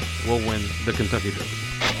 Justified will win the Kentucky Derby.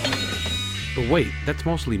 But wait, that's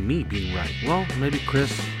mostly me being right. Well, maybe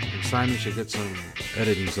Chris and Simon should get some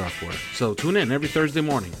editing software. So tune in every Thursday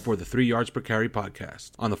morning for the 3 yards per carry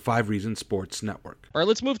podcast on the 5 Reasons Sports Network. All right,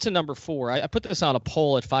 let's move to number 4. I put this on a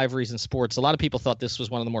poll at 5 Reasons Sports. A lot of people thought this was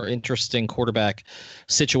one of the more interesting quarterback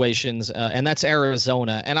situations, and that's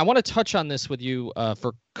Arizona. And I want to touch on this with you for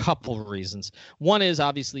a couple of reasons. One is,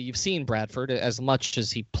 obviously, you've seen Bradford as much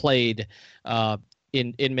as he played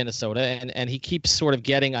in Minnesota, and he keeps sort of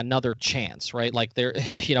getting another chance, right? Like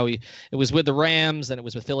it was with the Rams, then it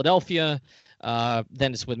was with Philadelphia,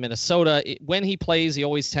 then it's with Minnesota. When he plays, he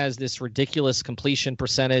always has this ridiculous completion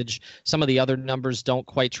percentage. Some of the other numbers don't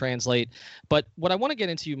quite translate. But what I want to get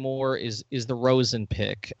into more is the Rosen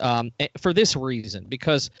pick for this reason,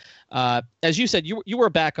 because as you said, you were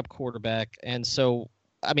a backup quarterback, and so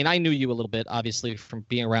I mean, I knew you a little bit, obviously, from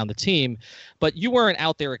being around the team, but you weren't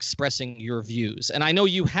out there expressing your views. And I know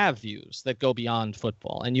you have views that go beyond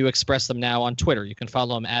football, and you express them now on Twitter. You can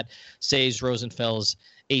follow him at Sage Rosenfels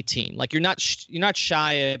 18. Like, you're not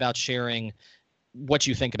shy about sharing what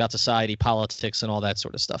you think about society, politics, and all that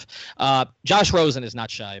sort of stuff. Josh Rosen is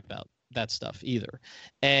not shy about that stuff either.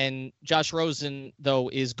 And Josh Rosen, though,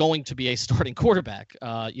 is going to be a starting quarterback.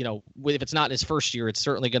 If it's not in his first year, it's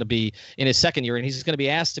certainly going to be in his second year, and he's going to be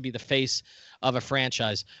asked to be the face of a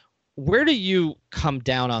franchise. Where do you come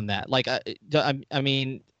down on that? Like, I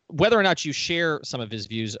mean, whether or not you share some of his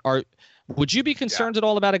views, would you be concerned at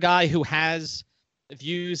all about a guy who has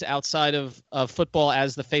views outside of football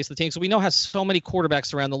as the face of the team. So we know how so many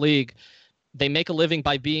quarterbacks around the league, they make a living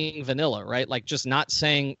by being vanilla, right? Like just not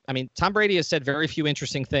saying, I mean, Tom Brady has said very few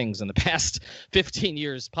interesting things in the past 15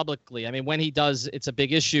 years publicly. I mean, when he does, it's a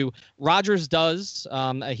big issue. Rodgers does.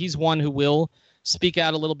 He's one who will speak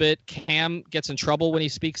out a little bit. Cam gets in trouble when he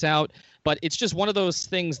speaks out, but it's just one of those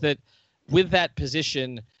things that with that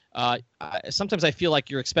position, sometimes I feel like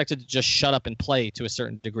you're expected to just shut up and play to a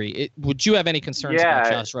certain degree. Would you have any concerns about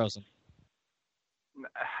Josh Rosen?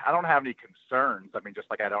 I don't have any concerns. I mean, just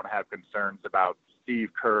like I don't have concerns about Steve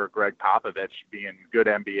Kerr, Greg Popovich being good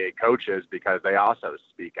NBA coaches because they also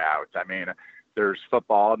speak out. I mean, there's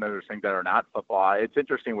football and there's things that are not football. It's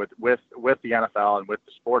interesting with the NFL and with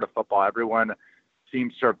the sport of football, everyone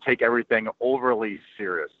seems to sort of take everything overly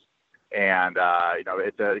serious. And,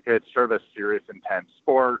 it's sort of a serious, intense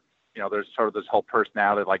sport. You know, there's sort of this whole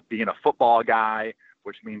personality, like being a football guy,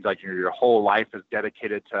 which means like your whole life is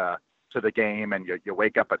dedicated to the game, and you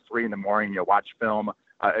wake up at 3 a.m, you watch film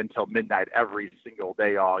until midnight every single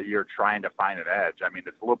day all year trying to find an edge. I mean,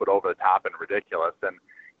 it's a little bit over the top and ridiculous.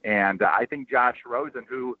 And I think Josh Rosen,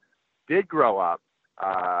 who did grow up,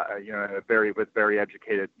 with very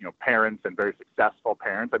educated, parents and very successful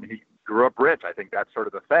parents. I mean, he grew up rich. I think that's sort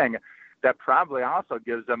of the thing that probably also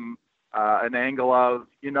gives him an angle of,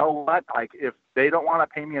 you know what, like if they don't want to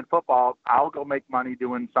pay me in football, I'll go make money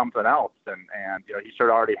doing something else. And he sort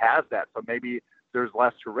of already has that. So maybe there's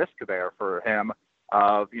less risk there for him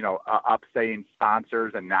of, upselling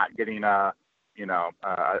sponsors and not getting a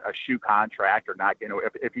shoe contract or not,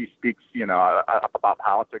 if he speaks, about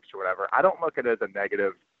politics or whatever. I don't look at it as a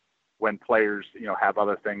negative when players, have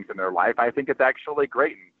other things in their life. I think it's actually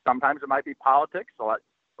great. And sometimes it might be politics.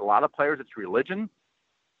 A lot of players, it's religion.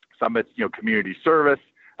 Some it's, community service.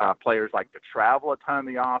 Players like to travel a ton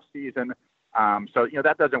in the off season. So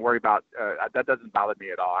that doesn't bother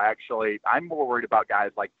me at all. I'm more worried about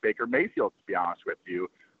guys like Baker Mayfield, to be honest with you,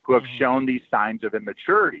 who have shown these signs of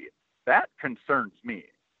immaturity. That concerns me.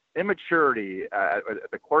 Immaturity at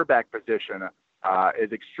the quarterback position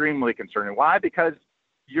is extremely concerning. Why? Because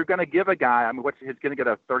you're going to give a guy, he's going to get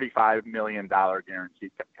a $35 million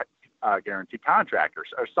guaranteed contract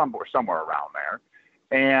or somewhere around there.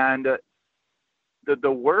 And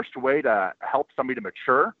the worst way to help somebody to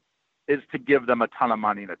mature is to give them a ton of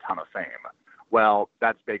money and a ton of fame. Well,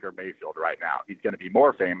 that's Baker Mayfield right now. He's going to be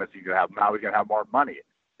more famous. He's going to have more money.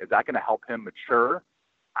 Is that going to help him mature?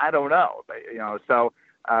 I don't know. But, so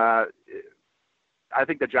I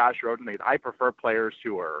think that Josh Rosen, I prefer players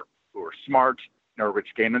who are smart. Rich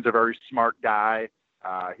Gannon's a very smart guy.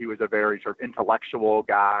 He was a very sort of intellectual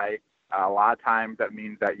guy. A lot of times that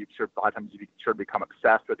means that you sort of become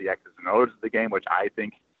obsessed with the X's and O's of the game, which I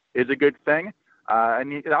think is a good thing.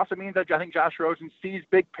 And it also means that I think Josh Rosen sees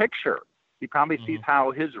big picture. He probably sees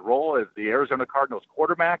how his role as the Arizona Cardinals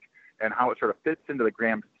quarterback and how it sort of fits into the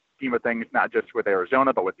grand scheme of things, not just with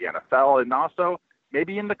Arizona, but with the NFL and also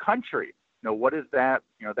maybe in the country. What is that,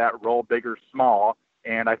 that role, big or small?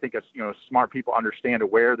 And I think, smart people understand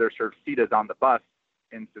where their sort of seat is on the bus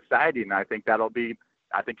in society. And I think he'll be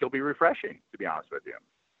refreshing, to be honest with you.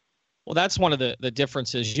 Well, that's one of the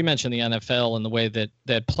differences. You mentioned the NFL and the way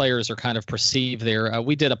that players are kind of perceived there.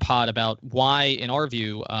 We did a pod about why, in our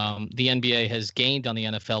view, the NBA has gained on the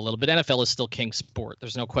NFL a little bit. NFL is still king sport.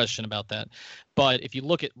 There's no question about that. But if you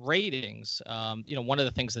look at ratings, one of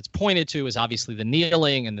the things that's pointed to is obviously the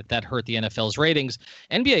kneeling and that hurt the NFL's ratings.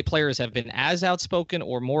 NBA players have been as outspoken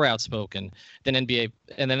or more outspoken than NBA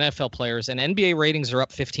and NFL players, and NBA ratings are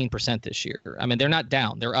up 15% this year. I mean, they're not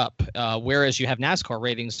down, they're up. Whereas you have NASCAR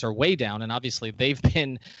ratings are way down, and obviously they've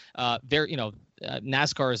been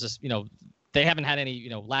NASCAR is they haven't had any,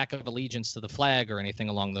 lack of allegiance to the flag or anything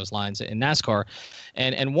along those lines in NASCAR.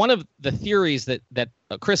 And one of the theories that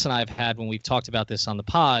Chris and I have had when we've talked about this on the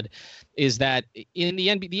pod is that in the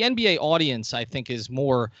NBA audience, I think, is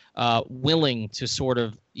more willing to sort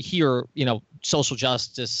of hear, social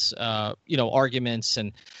justice, arguments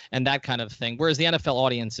and that kind of thing, whereas the NFL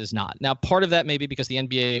audience is not. Now, part of that may be because the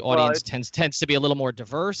NBA audience tends to be a little more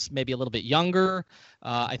diverse, maybe a little bit younger.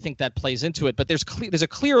 I think that plays into it, but there's a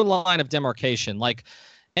clear line of demarcation. Like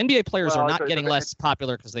NBA players are not getting less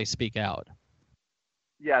popular because they speak out.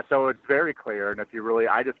 Yeah, so it's very clear. And if you really,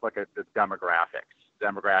 I just look at the demographics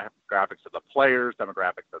of the players,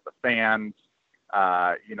 demographics of the fans.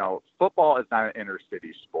 Football is not an inner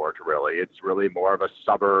city sport, really. It's really more of a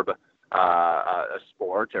suburb a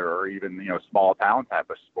sport or even, small town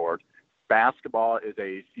type of sport. Basketball is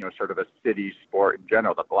a, sort of a city sport in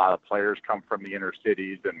general. A lot of players come from the inner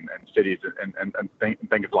cities and cities and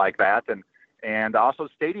things like that. And also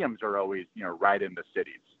stadiums are always, right in the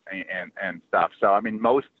cities and stuff. So, I mean,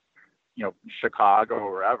 most, Chicago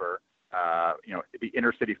or wherever, the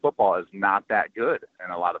inner city football is not that good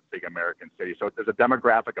in a lot of big American cities. So there's a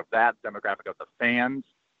demographic of that, demographic of the fans.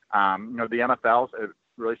 The NFL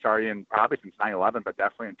really started probably since 9/11, but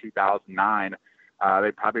definitely in 2009.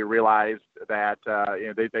 They probably realized that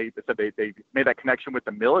they said they made that connection with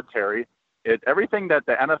the military. Everything that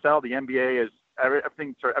the NFL, the NBA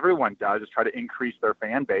everything everyone does is try to increase their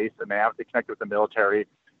fan base, and they have to connect with the military,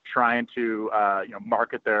 trying to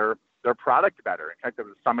market their product better and connect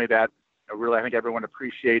with somebody that really I think everyone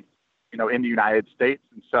appreciates in the United States.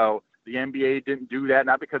 And so the NBA didn't do that,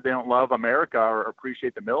 not because they don't love America or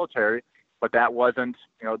appreciate the military, but that wasn't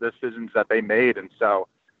the decisions that they made. And so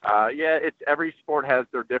every sport has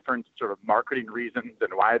their different sort of marketing reasons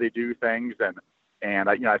and why they do things, and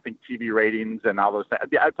I think TV ratings and all those things.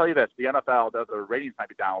 I'll tell you this: the NFL, the ratings might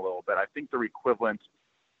be down a little bit. I think they're equivalent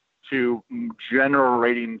to general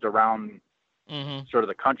ratings around sort of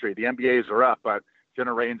the country. The NBA's are up, but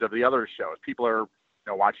general ratings of the other shows, people are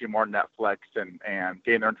watching more Netflix and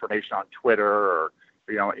getting their information on Twitter, or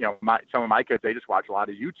some of my kids, they just watch a lot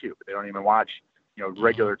of YouTube. They don't even watch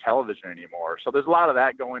regular television anymore. So there's a lot of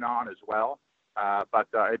that going on as well. But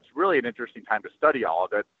it's really an interesting time to study all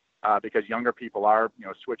of it because younger people are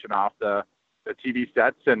switching off the TV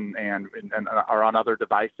sets and are on other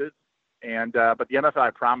devices. And but the NFL,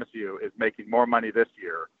 I promise you, is making more money this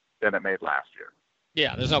year than it made last year.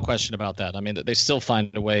 Yeah, there's no question about that. I mean, they still find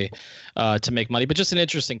a way to make money, but just an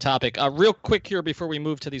interesting topic. Real quick here before we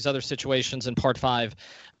move to these other situations in part 5,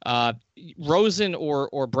 Rosen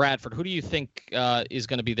or Bradford, who do you think is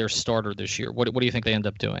going to be their starter this year? What do you think they end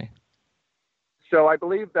up doing? So I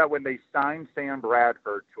believe that when they signed Sam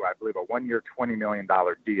Bradford to, I believe, a 1-year, $20 million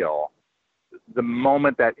deal, the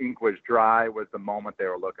moment that ink was dry was the moment they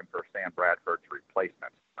were looking for Sam Bradford's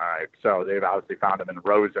replacement. All right, so they've obviously found him in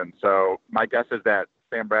Rosen. So my guess is that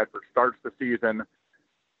Sam Bradford starts the season.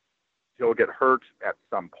 He'll get hurt at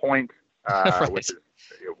some point, right. Which is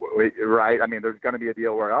right. I mean, there's going to be a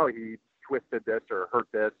deal where, he twisted this or hurt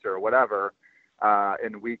this or whatever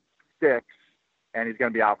in week 6, and he's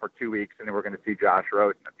going to be out for 2 weeks, and then we're going to see Josh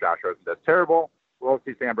Rosen. If Josh Rosen does terrible, we'll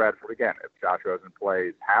see Sam Bradford again. If Josh Rosen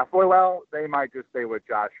plays halfway well, they might just stay with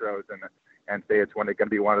Josh Rosen and say it's going to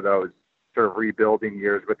be one of those sort of rebuilding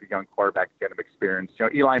years with the young quarterback to get him experience.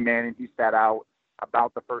 Eli Manning, he sat out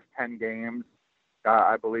about the first 10 games,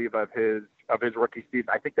 I believe, of his rookie season.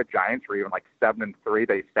 I think the Giants were even like 7-3.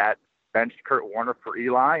 They benched Kurt Warner for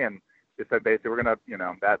Eli, and they said basically we're going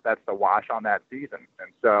to, that's the wash on that season.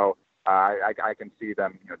 And so I can see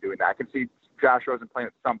them doing that. I can see Josh Rosen playing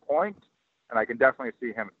at some point, and I can definitely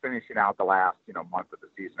see him finishing out the last month of the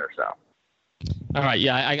season or so. All right,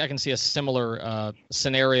 yeah, I can see a similar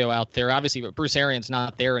scenario out there. Obviously, Bruce Arians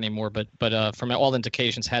not there anymore, but from all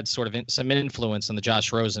indications had sort of some influence on the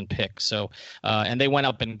Josh Rosen pick. So, and they went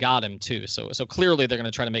up and got him too. So clearly they're going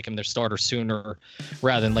to try to make him their starter sooner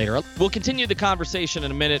rather than later. We'll continue the conversation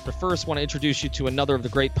in a minute, but first, want to introduce you to another of the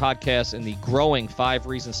great podcasts in the growing 5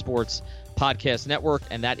 Reasons Sports podcast network,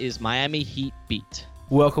 and that is Miami Heat Beat.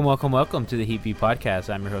 Welcome to the Heat Beat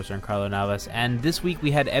Podcast. I'm your host, Giancarlo Navas, and this week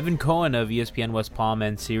we had Evan Cohen of ESPN West Palm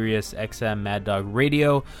and Sirius XM Mad Dog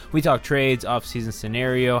Radio. We talk trades, off-season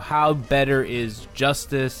scenario, how better is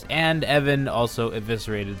justice, and Evan also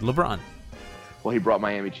eviscerated LeBron. Well, he brought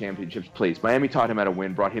Miami championships, please. Miami taught him how to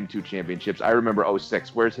win, brought him 2 championships. I remember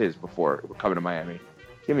 2006. Where's his before coming to Miami?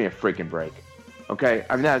 Give me a freaking break. Okay,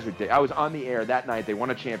 I mean, that was ridiculous. I was on the air that night. They won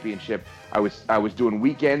a championship. I was doing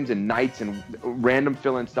weekends and nights and random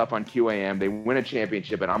fill-in stuff on QAM. They win a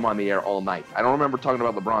championship, and I'm on the air all night. I don't remember talking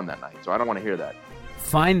about LeBron that night, so I don't want to hear that.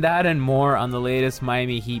 Find that and more on the latest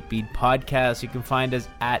Miami Heat Beat podcast. You can find us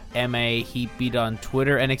at MA Heat Beat on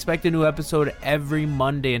Twitter, and expect a new episode every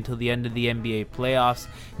Monday until the end of the NBA playoffs,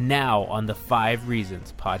 now on the 5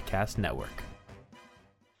 Reasons Podcast Network.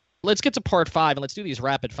 Let's get to part 5, and let's do these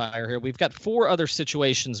rapid fire here. We've got 4 other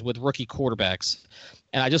situations with rookie quarterbacks,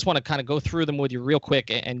 and I just want to kind of go through them with you real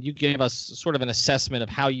quick, and you give us sort of an assessment of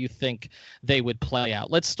how you think they would play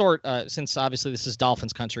out. Let's start, since obviously this is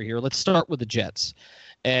Dolphins country here, let's start with the Jets.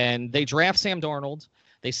 And they draft Sam Darnold.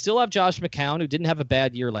 They still have Josh McCown, who didn't have a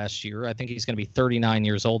bad year last year. I think he's going to be 39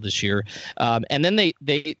 years old this year. And then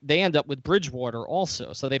they end up with Bridgewater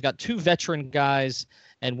also. So they've got 2 veteran guys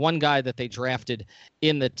and 1 guy that they drafted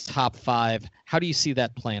in the top 5. How do you see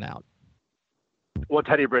that playing out? Well,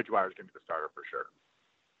 Teddy Bridgewater is going to be the starter for sure.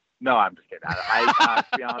 No, I'm just kidding. To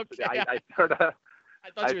be honest with you,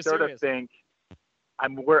 I sort of think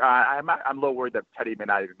I'm a little worried that Teddy may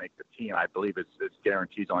not even make the team. I believe his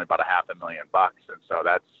guarantee is only about $500,000, and so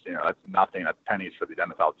that's nothing. That's pennies for the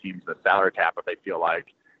NFL teams, the salary cap, if they feel like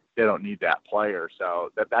they don't need that player.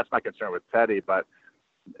 So that's my concern with Teddy. But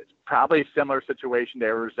it's probably a similar situation to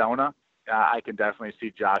Arizona. I can definitely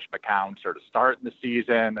see Josh McCown sort of start in the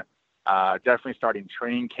season. Definitely starting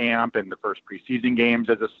training camp in the first preseason games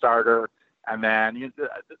as a starter. And then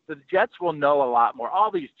the Jets will know a lot more. All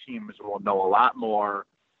these teams will know a lot more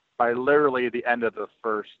by literally the end of the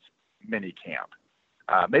first mini camp.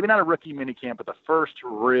 Maybe not a rookie mini camp, but the first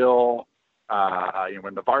real,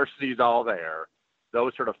 when the varsity's all there,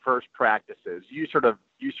 those sort of first practices, you sort of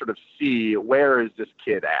see, where is this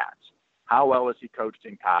kid at? How well was he coached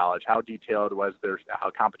in college? How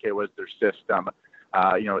complicated was their system?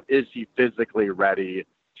 Is he physically ready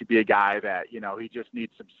to be a guy that, he just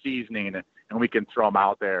needs some seasoning and we can throw him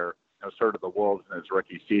out there, sort of the wolves in his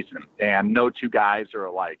rookie season. And no two guys are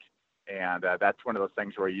alike. And that's one of those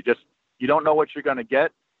things where you don't know what you're going to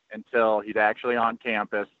get until he's actually on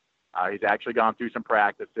campus. He's actually gone through some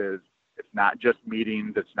practices. It's not just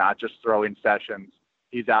meetings. It's not just throwing sessions.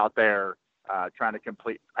 He's out there trying to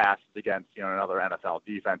complete passes against, another NFL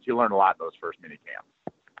defense. You learn a lot in those first mini camps.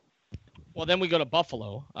 Well, then we go to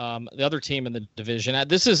Buffalo, the other team in the division.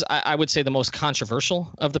 This is, I would say, the most controversial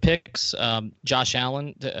of the picks. Josh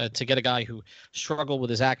Allen, to get a guy who struggled with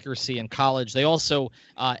his accuracy in college. They also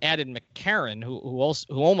added McCarron, who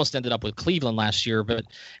almost ended up with Cleveland last year, but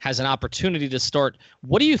has an opportunity to start.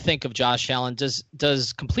 What do you think of Josh Allen?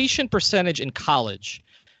 Does completion percentage in college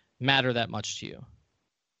matter that much to you?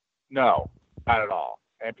 No, not at all.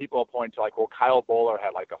 And people will point to Kyle Bowler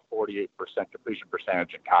had a 48% completion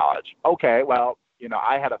percentage in college. Okay, well,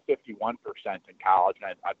 I had a 51% in college,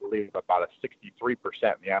 and I believe about a 63%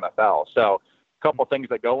 in the NFL. So a couple things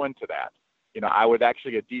that go into that. I was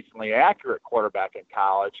actually a decently accurate quarterback in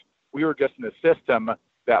college. We were just in a system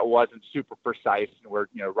that wasn't super precise, and we're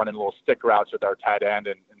running little stick routes with our tight end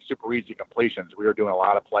and super easy completions. We were doing a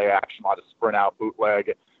lot of play action, a lot of sprint out,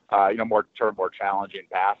 bootleg, more challenging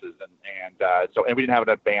passes, and we didn't have an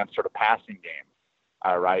advanced sort of passing game.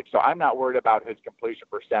 All right, so I'm not worried about his completion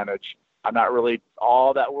percentage. I'm not really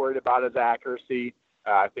all that worried about his accuracy.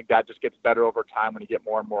 I think that just gets better over time when you get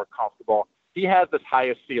more and more comfortable. He has this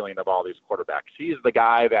highest ceiling of all these quarterbacks. He's the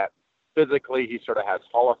guy that physically he sort of has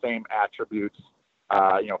Hall of Fame attributes,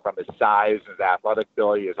 from his size, his athletic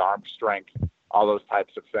ability, his arm strength, all those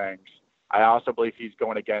types of things. I also believe he's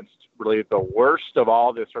going against really the worst of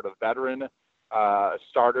all the sort of veteran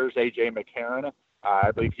starters, A.J. McCarron.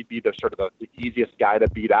 I believe he'd be the easiest guy to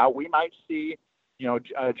beat out. We might see,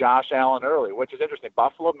 Josh Allen early, which is interesting.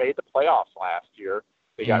 Buffalo made the playoffs last year.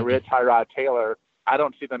 They got rid of Tyrod Taylor. I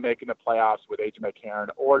don't see them making the playoffs with A.J. McCarron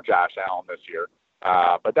or Josh Allen this year.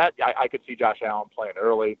 But that I could see Josh Allen playing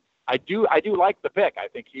early. I do like the pick. I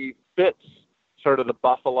think he fits sort of the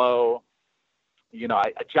Buffalo.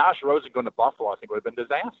 Josh Rosen going to Buffalo, I think, would have been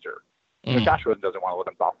disaster. Josh Rosen doesn't want to live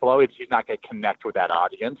in Buffalo. He's not going to connect with that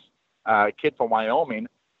audience. A kid from Wyoming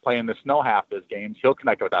playing the snow half of his games, he'll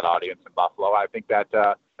connect with that audience in Buffalo. I think that's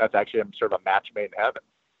actually sort of a match made in heaven.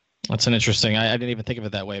 That's an interesting. I didn't even think of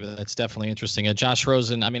it that way, but that's definitely interesting. Josh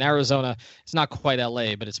Rosen. I mean, Arizona. It's not quite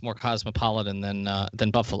L.A., but it's more cosmopolitan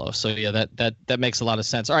than Buffalo. So yeah, that makes a lot of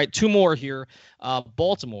sense. All right, two more here.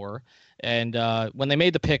 Baltimore. And when they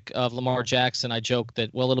made the pick of Lamar Jackson, I joked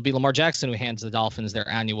that, well, it'll be Lamar Jackson who hands the Dolphins their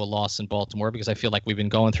annual loss in Baltimore, because I feel like we've been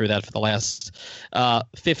going through that for the last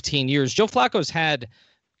 15 years. Joe Flacco's had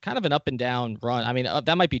kind of an up and down run. I mean,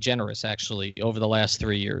 that might be generous, actually, over the last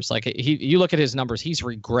 3 years. You look at his numbers, he's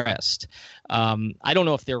regressed. I don't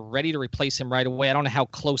know if they're ready to replace him right away. I don't know how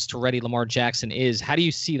close to ready Lamar Jackson is. How do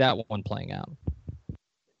you see that one playing out?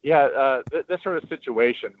 Yeah, this sort of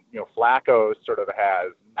situation, Flacco sort of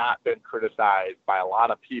has not been criticized by a lot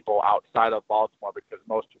of people outside of Baltimore, because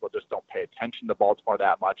most people just don't pay attention to Baltimore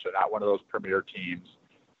that much. They're not one of those premier teams.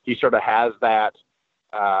 He sort of has that,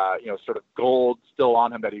 sort of gold still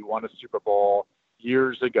on him that he won a Super Bowl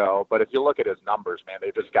years ago. But if you look at his numbers, man,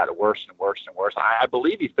 they've just got worse and worse and worse. I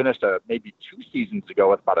believe he finished maybe 2 seasons ago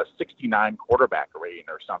with about a 69 quarterback rating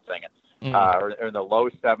or something, or in the low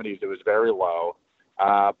 70s. It was very low.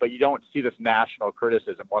 But you don't see this national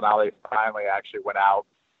criticism. Well, now they finally actually went out,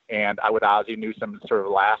 and with Ozzie Newsome's sort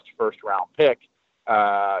of last first-round pick,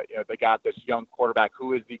 they got this young quarterback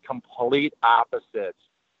who is the complete opposite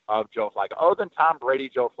of Joe Flacco. Other than Tom Brady,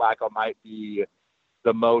 Joe Flacco might be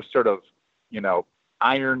the most sort of,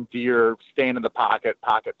 iron deer, staying in the pocket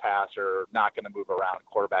passer, not going to move around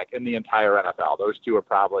quarterback in the entire NFL. Those two are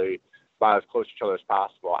probably about as close to each other as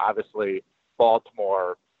possible. Obviously,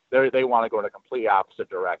 Baltimore, they want to go in a complete opposite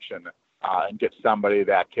direction. and get somebody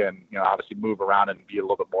that can, obviously move around and be a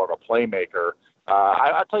little bit more of a playmaker.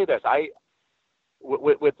 I'll tell you this,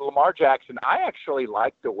 with Lamar Jackson, I actually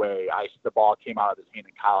liked the way the ball came out of his hand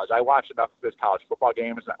in college. I watched enough of his college football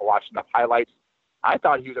games and I watched enough highlights. I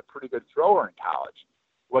thought he was a pretty good thrower in college.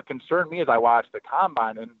 What concerned me is I watched the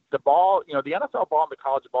combine and the ball, the NFL ball and the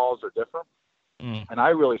college balls are different. And I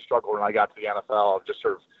really struggled when I got to the NFL of just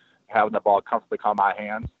sort of having the ball comfortably come my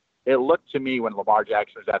hands. It looked to me when Lamar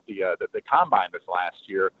Jackson was at the combine this last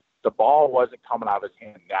year, the ball wasn't coming out of his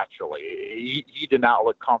hand naturally. He did not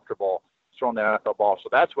look comfortable throwing the NFL ball. So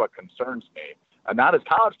that's what concerns me. And not his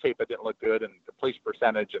college tape that didn't look good and completion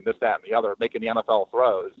percentage and this, that, and the other, making the NFL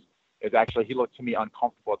throws, is actually he looked to me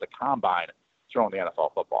uncomfortable at the combine throwing the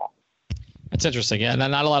NFL football. That's interesting. Yeah, and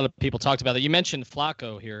not a lot of people talked about that. You mentioned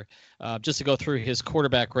Flacco here. Just to go through his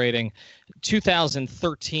quarterback rating,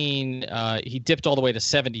 2013, he dipped all the way to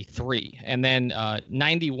 73. And then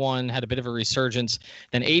 91 had a bit of a resurgence.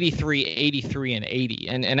 Then 83, 83, and 80.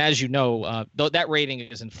 And as you know, that rating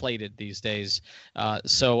is inflated these days.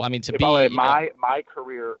 So, I mean, to by be... the way, my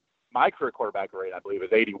career quarterback rating, I believe,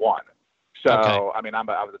 is 81. So, okay. I mean, I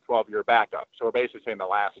was a 12-year backup. So we're basically saying the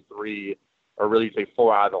last 3, or really say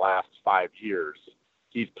 4 out of the last 5 years,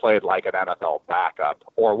 he's played like an NFL backup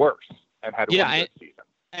or worse and had one good season.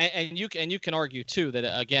 And you can argue too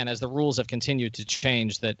that again, as the rules have continued to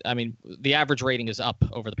change, that I mean the average rating is up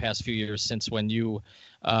over the past few years since when you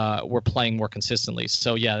were playing more consistently.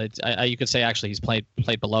 So yeah, you could say actually he's played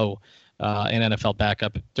below an NFL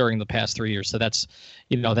backup during the past 3 years. So that's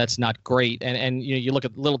not great. And you look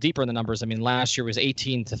a little deeper in the numbers. I mean, last year was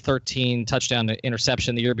 18 to 13 touchdown to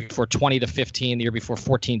interception. The year before 20 to 15. The year before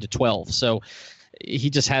 14 to 12. So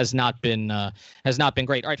he just has not been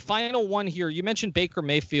great. All right, final one here. You mentioned Baker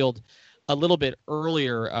Mayfield a little bit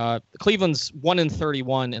earlier. Cleveland's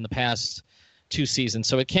 1-31 in the past 2 seasons,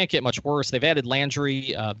 so it can't get much worse. They've added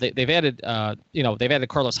Landry. They've added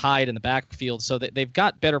Carlos Hyde in the backfield, so they've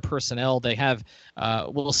got better personnel. They have.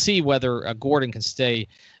 We'll see whether Gordon can stay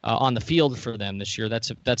on the field for them this year.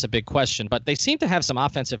 That's a big question. But they seem to have some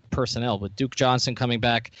offensive personnel with Duke Johnson coming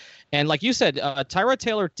back, and like you said, Tyrod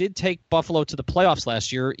Taylor did take Buffalo to the playoffs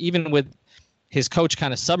last year, even with his coach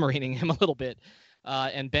kind of submarining him a little bit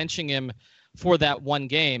and benching him for that one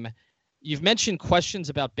game. You've mentioned questions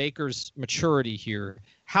about Baker's maturity here.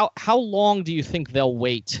 How long do you think they'll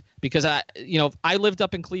wait? Because I lived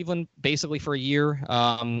up in Cleveland basically for a year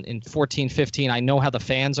in 14-15. I know how the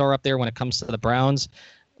fans are up there when it comes to the Browns.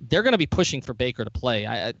 They're going to be pushing for Baker to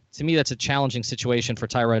play. To me, that's a challenging situation for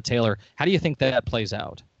Tyrod Taylor. How do you think that plays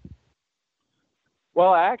out?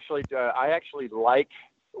 Well, I actually like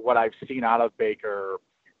what I've seen out of Baker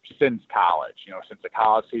since college. Since the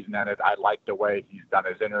college season ended, I like the way he's done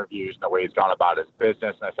his interviews and the way he's gone about his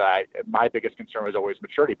business. And my biggest concern was always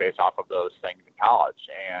maturity based off of those things in college.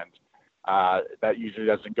 And that usually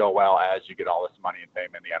doesn't go well as you get all this money and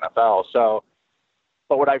fame in the NFL. So,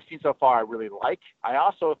 but what I've seen so far, I really like. I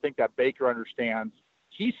also think that Baker understands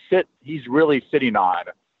he's really sitting on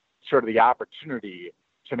sort of the opportunity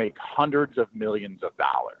to make hundreds of millions of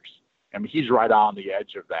dollars. I mean, he's right on the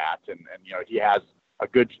edge of that. And he has a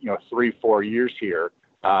good, 3-4 years here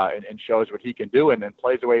and shows what he can do and then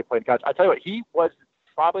plays the way he played in college. I tell you what, he was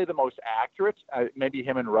probably the most accurate, maybe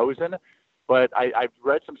him and Rosen, but I've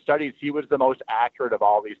read some studies. He was the most accurate of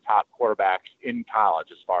all these top quarterbacks in college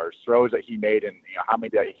as far as throws that he made and how many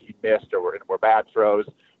that he missed or were bad throws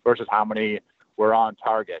versus how many were on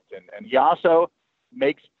target. And he also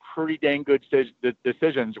makes pretty dang good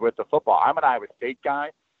decisions with the football. I'm an Iowa State guy.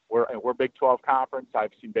 We're Big 12 conference.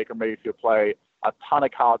 I've seen Baker Mayfield play a ton of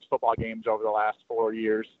college football games over the last 4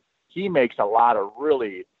 years. He makes a lot of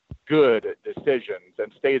really good decisions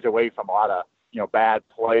and stays away from a lot of, bad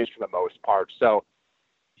plays for the most part. So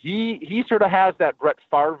he sort of has that Brett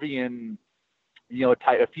Favrean,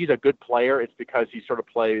 type. If he's a good player, it's because he sort of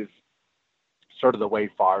plays sort of the way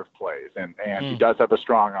Favre plays. And he does have a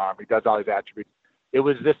strong arm. He does all these attributes. It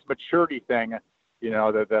was this maturity thing,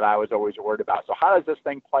 that I was always worried about. So how does this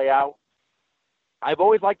thing play out? I've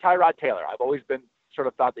always liked Tyrod Taylor. I've always been sort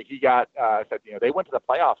of thought that he got they went to the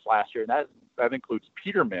playoffs last year, and that includes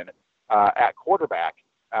Peterman at quarterback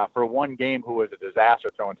for one game, who was a disaster,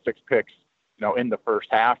 throwing 6 picks, in the first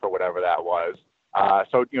half or whatever that was.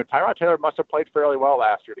 So Tyrod Taylor must have played fairly well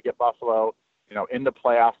last year to get Buffalo, in the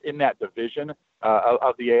playoffs in that division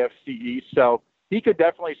of the AFC East. So he could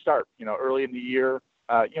definitely start, early in the year.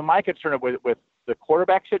 My concern with the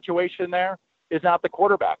quarterback situation there is not the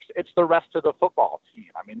quarterbacks. It's the rest of the football team.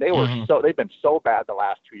 I mean, they've been so bad the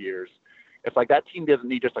last 2 years. It's like that team doesn't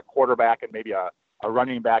need just a quarterback and maybe a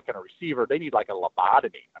running back and a receiver. They need like a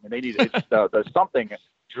lobotomy. I mean, there's something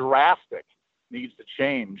drastic needs to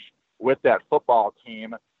change with that football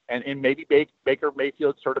team. And maybe Baker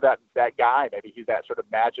Mayfield's sort of that guy. Maybe he's that sort of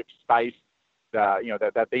magic spice,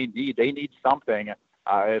 that they need. They need something.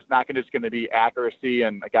 It's not just going to be accuracy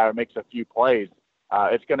and a guy who makes a few plays.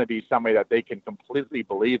 It's going to be somebody that they can completely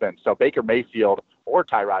believe in. So Baker Mayfield or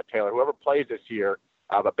Tyrod Taylor, whoever plays this year,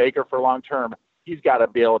 but Baker for long term, he's got to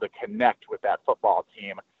be able to connect with that football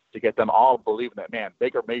team to get them all believing that, man,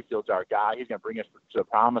 Baker Mayfield's our guy. He's going to bring us to the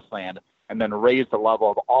promised land, and then raise the level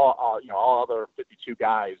of all other 52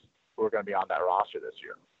 guys who are going to be on that roster this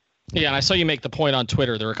year. Yeah, and I saw you make the point on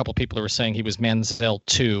Twitter. There were a couple people who were saying he was Manziel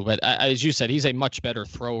too, but as you said, he's a much better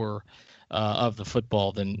thrower of the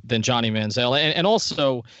football than Johnny Manziel. And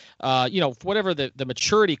also, whatever the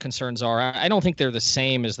maturity concerns are, I don't think they're the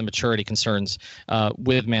same as the maturity concerns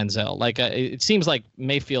with Manziel. Like it seems like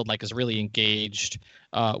Mayfield is really engaged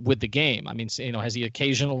with the game. I mean, has he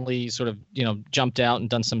occasionally sort of jumped out and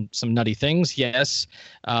done some nutty things? Yes,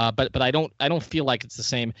 but I don't feel like it's the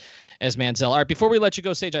same as Manziel. All right, before we let you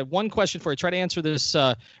go, Sage, I have one question for you. Try to answer this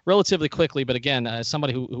relatively quickly, but again, as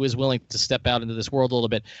somebody who is willing to step out into this world a little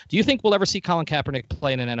bit, do you think we'll ever see Colin Kaepernick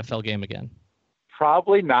play in an NFL game again?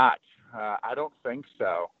 Probably not. I don't think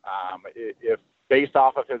so. If based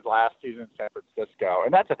off of his last season in San Francisco,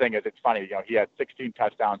 and that's the thing is, it's funny, he had 16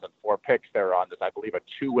 touchdowns and 4 picks there on this, I believe, a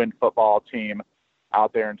 2-win football team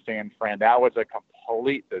out there in San Fran. That was a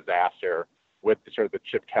complete disaster with the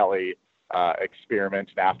Chip Kelly experiment,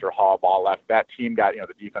 and after Harbaugh left, that team got,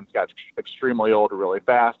 the defense got extremely old really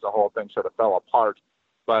fast. The whole thing sort of fell apart.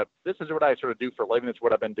 But this is what I sort of do for a living. It's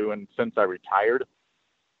what I've been doing since I retired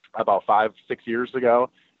about 5-6 years ago,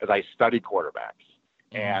 is I study quarterbacks.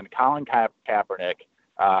 And Colin Kaepernick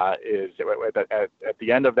is at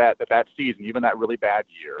the end of that season, even that really bad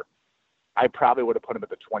year, I probably would have put him at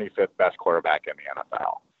the 25th best quarterback in the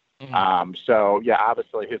NFL. So yeah,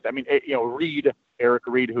 obviously Eric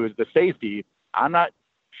Reed, who is the safety, I'm not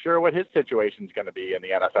sure what his situation is going to be in the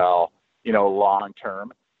NFL, long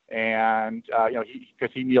term. And,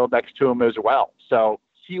 because he kneeled next to him as well. So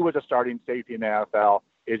he was a starting safety in the NFL.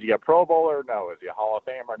 Is he a Pro Bowler? No. Is he a Hall of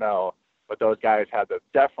Famer? No. But those guys had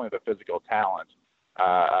definitely the physical talent,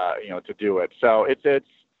 to do it. So it's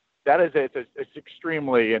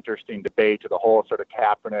extremely interesting debate to the whole sort of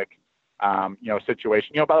Kaepernick,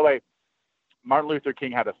 situation. By the way, Martin Luther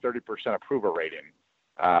King had a 30% approval rating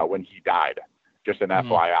when he died. Just an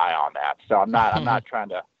FYI on that. So I'm not trying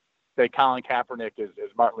to say Colin Kaepernick is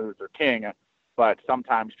Martin Luther King, but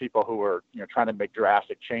sometimes people who are trying to make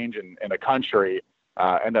drastic change in a country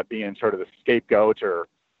end up being sort of the scapegoat, or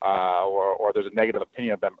there's a negative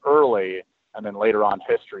opinion of them early, and then later on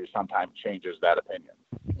history sometimes changes that opinion.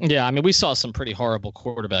 Yeah, I mean, we saw some pretty horrible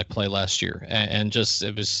quarterback play last year, and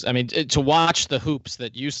to watch the hoops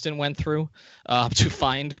that Houston went through to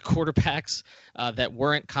find quarterbacks that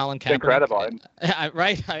weren't Colin Kaepernick. Incredible.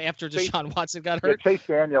 Right? After Deshaun Watson got hurt. Yeah, Chase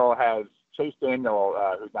Daniel,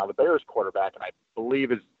 who's now the Bears quarterback, and I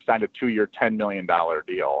believe is signed a 2-year, $10 million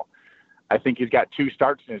deal. I think he's got 2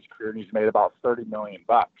 starts in his career, and he's made about $30 million.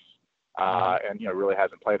 And really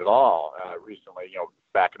hasn't played at all recently.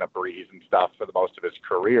 Backing up Breeze and stuff for the most of his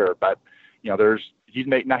career. But he's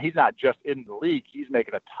not just in the league; he's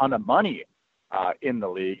making a ton of money in the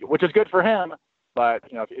league, which is good for him. But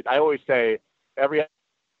I always say every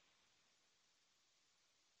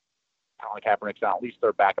Colin Kaepernick's not at least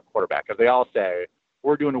their backup quarterback, because they all say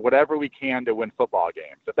we're doing whatever we can to win football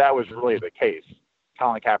games. If that was really the case,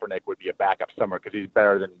 Colin Kaepernick would be a backup somewhere, because he's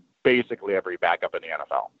better than basically every backup in the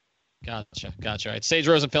NFL. Gotcha. All right. Sage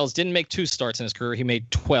Rosenfels didn't make 2 starts in his career. He made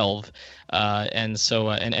 12,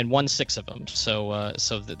 and won 6 of them. So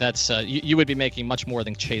that's you would be making much more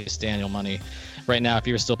than Chase Daniel money right now if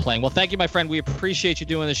you were still playing. Well, thank you, my friend. We appreciate you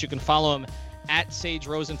doing this. You can follow him at Sage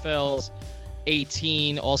Rosenfels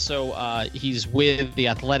 18. Also, he's with the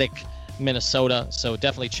Athletic Minnesota, so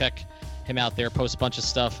definitely check him out there. Posts a bunch of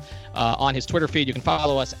stuff on his Twitter feed. You can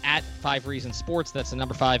follow us at 5 Reasons Sports. That's the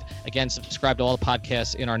number 5. Again, subscribe to all the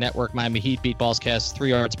podcasts in our network: Miami Heat Beat, Ballscast,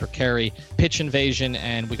 3 Yards Per Carry, Pitch Invasion,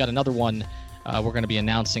 and we got another one we're going to be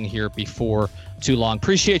announcing here before too long.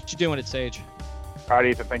 Appreciate you doing it, Sage. All right,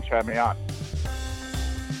 Ethan. Thanks for having me on.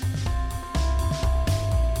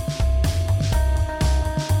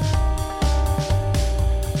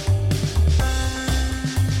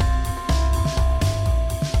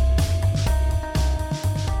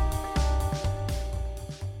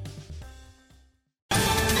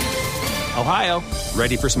 Ohio,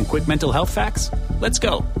 ready for some quick mental health facts? Let's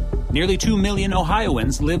go. Nearly 2 million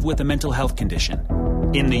Ohioans live with a mental health condition.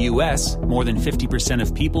 In the U.S., more than 50%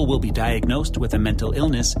 of people will be diagnosed with a mental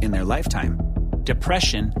illness in their lifetime.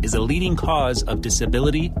 Depression is a leading cause of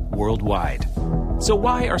disability worldwide. So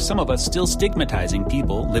why are some of us still stigmatizing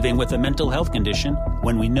people living with a mental health condition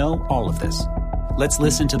when we know all of this? Let's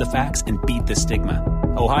listen to the facts and beat the stigma.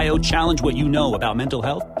 Ohio, challenge what you know about mental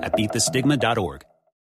health at beatthestigma.org.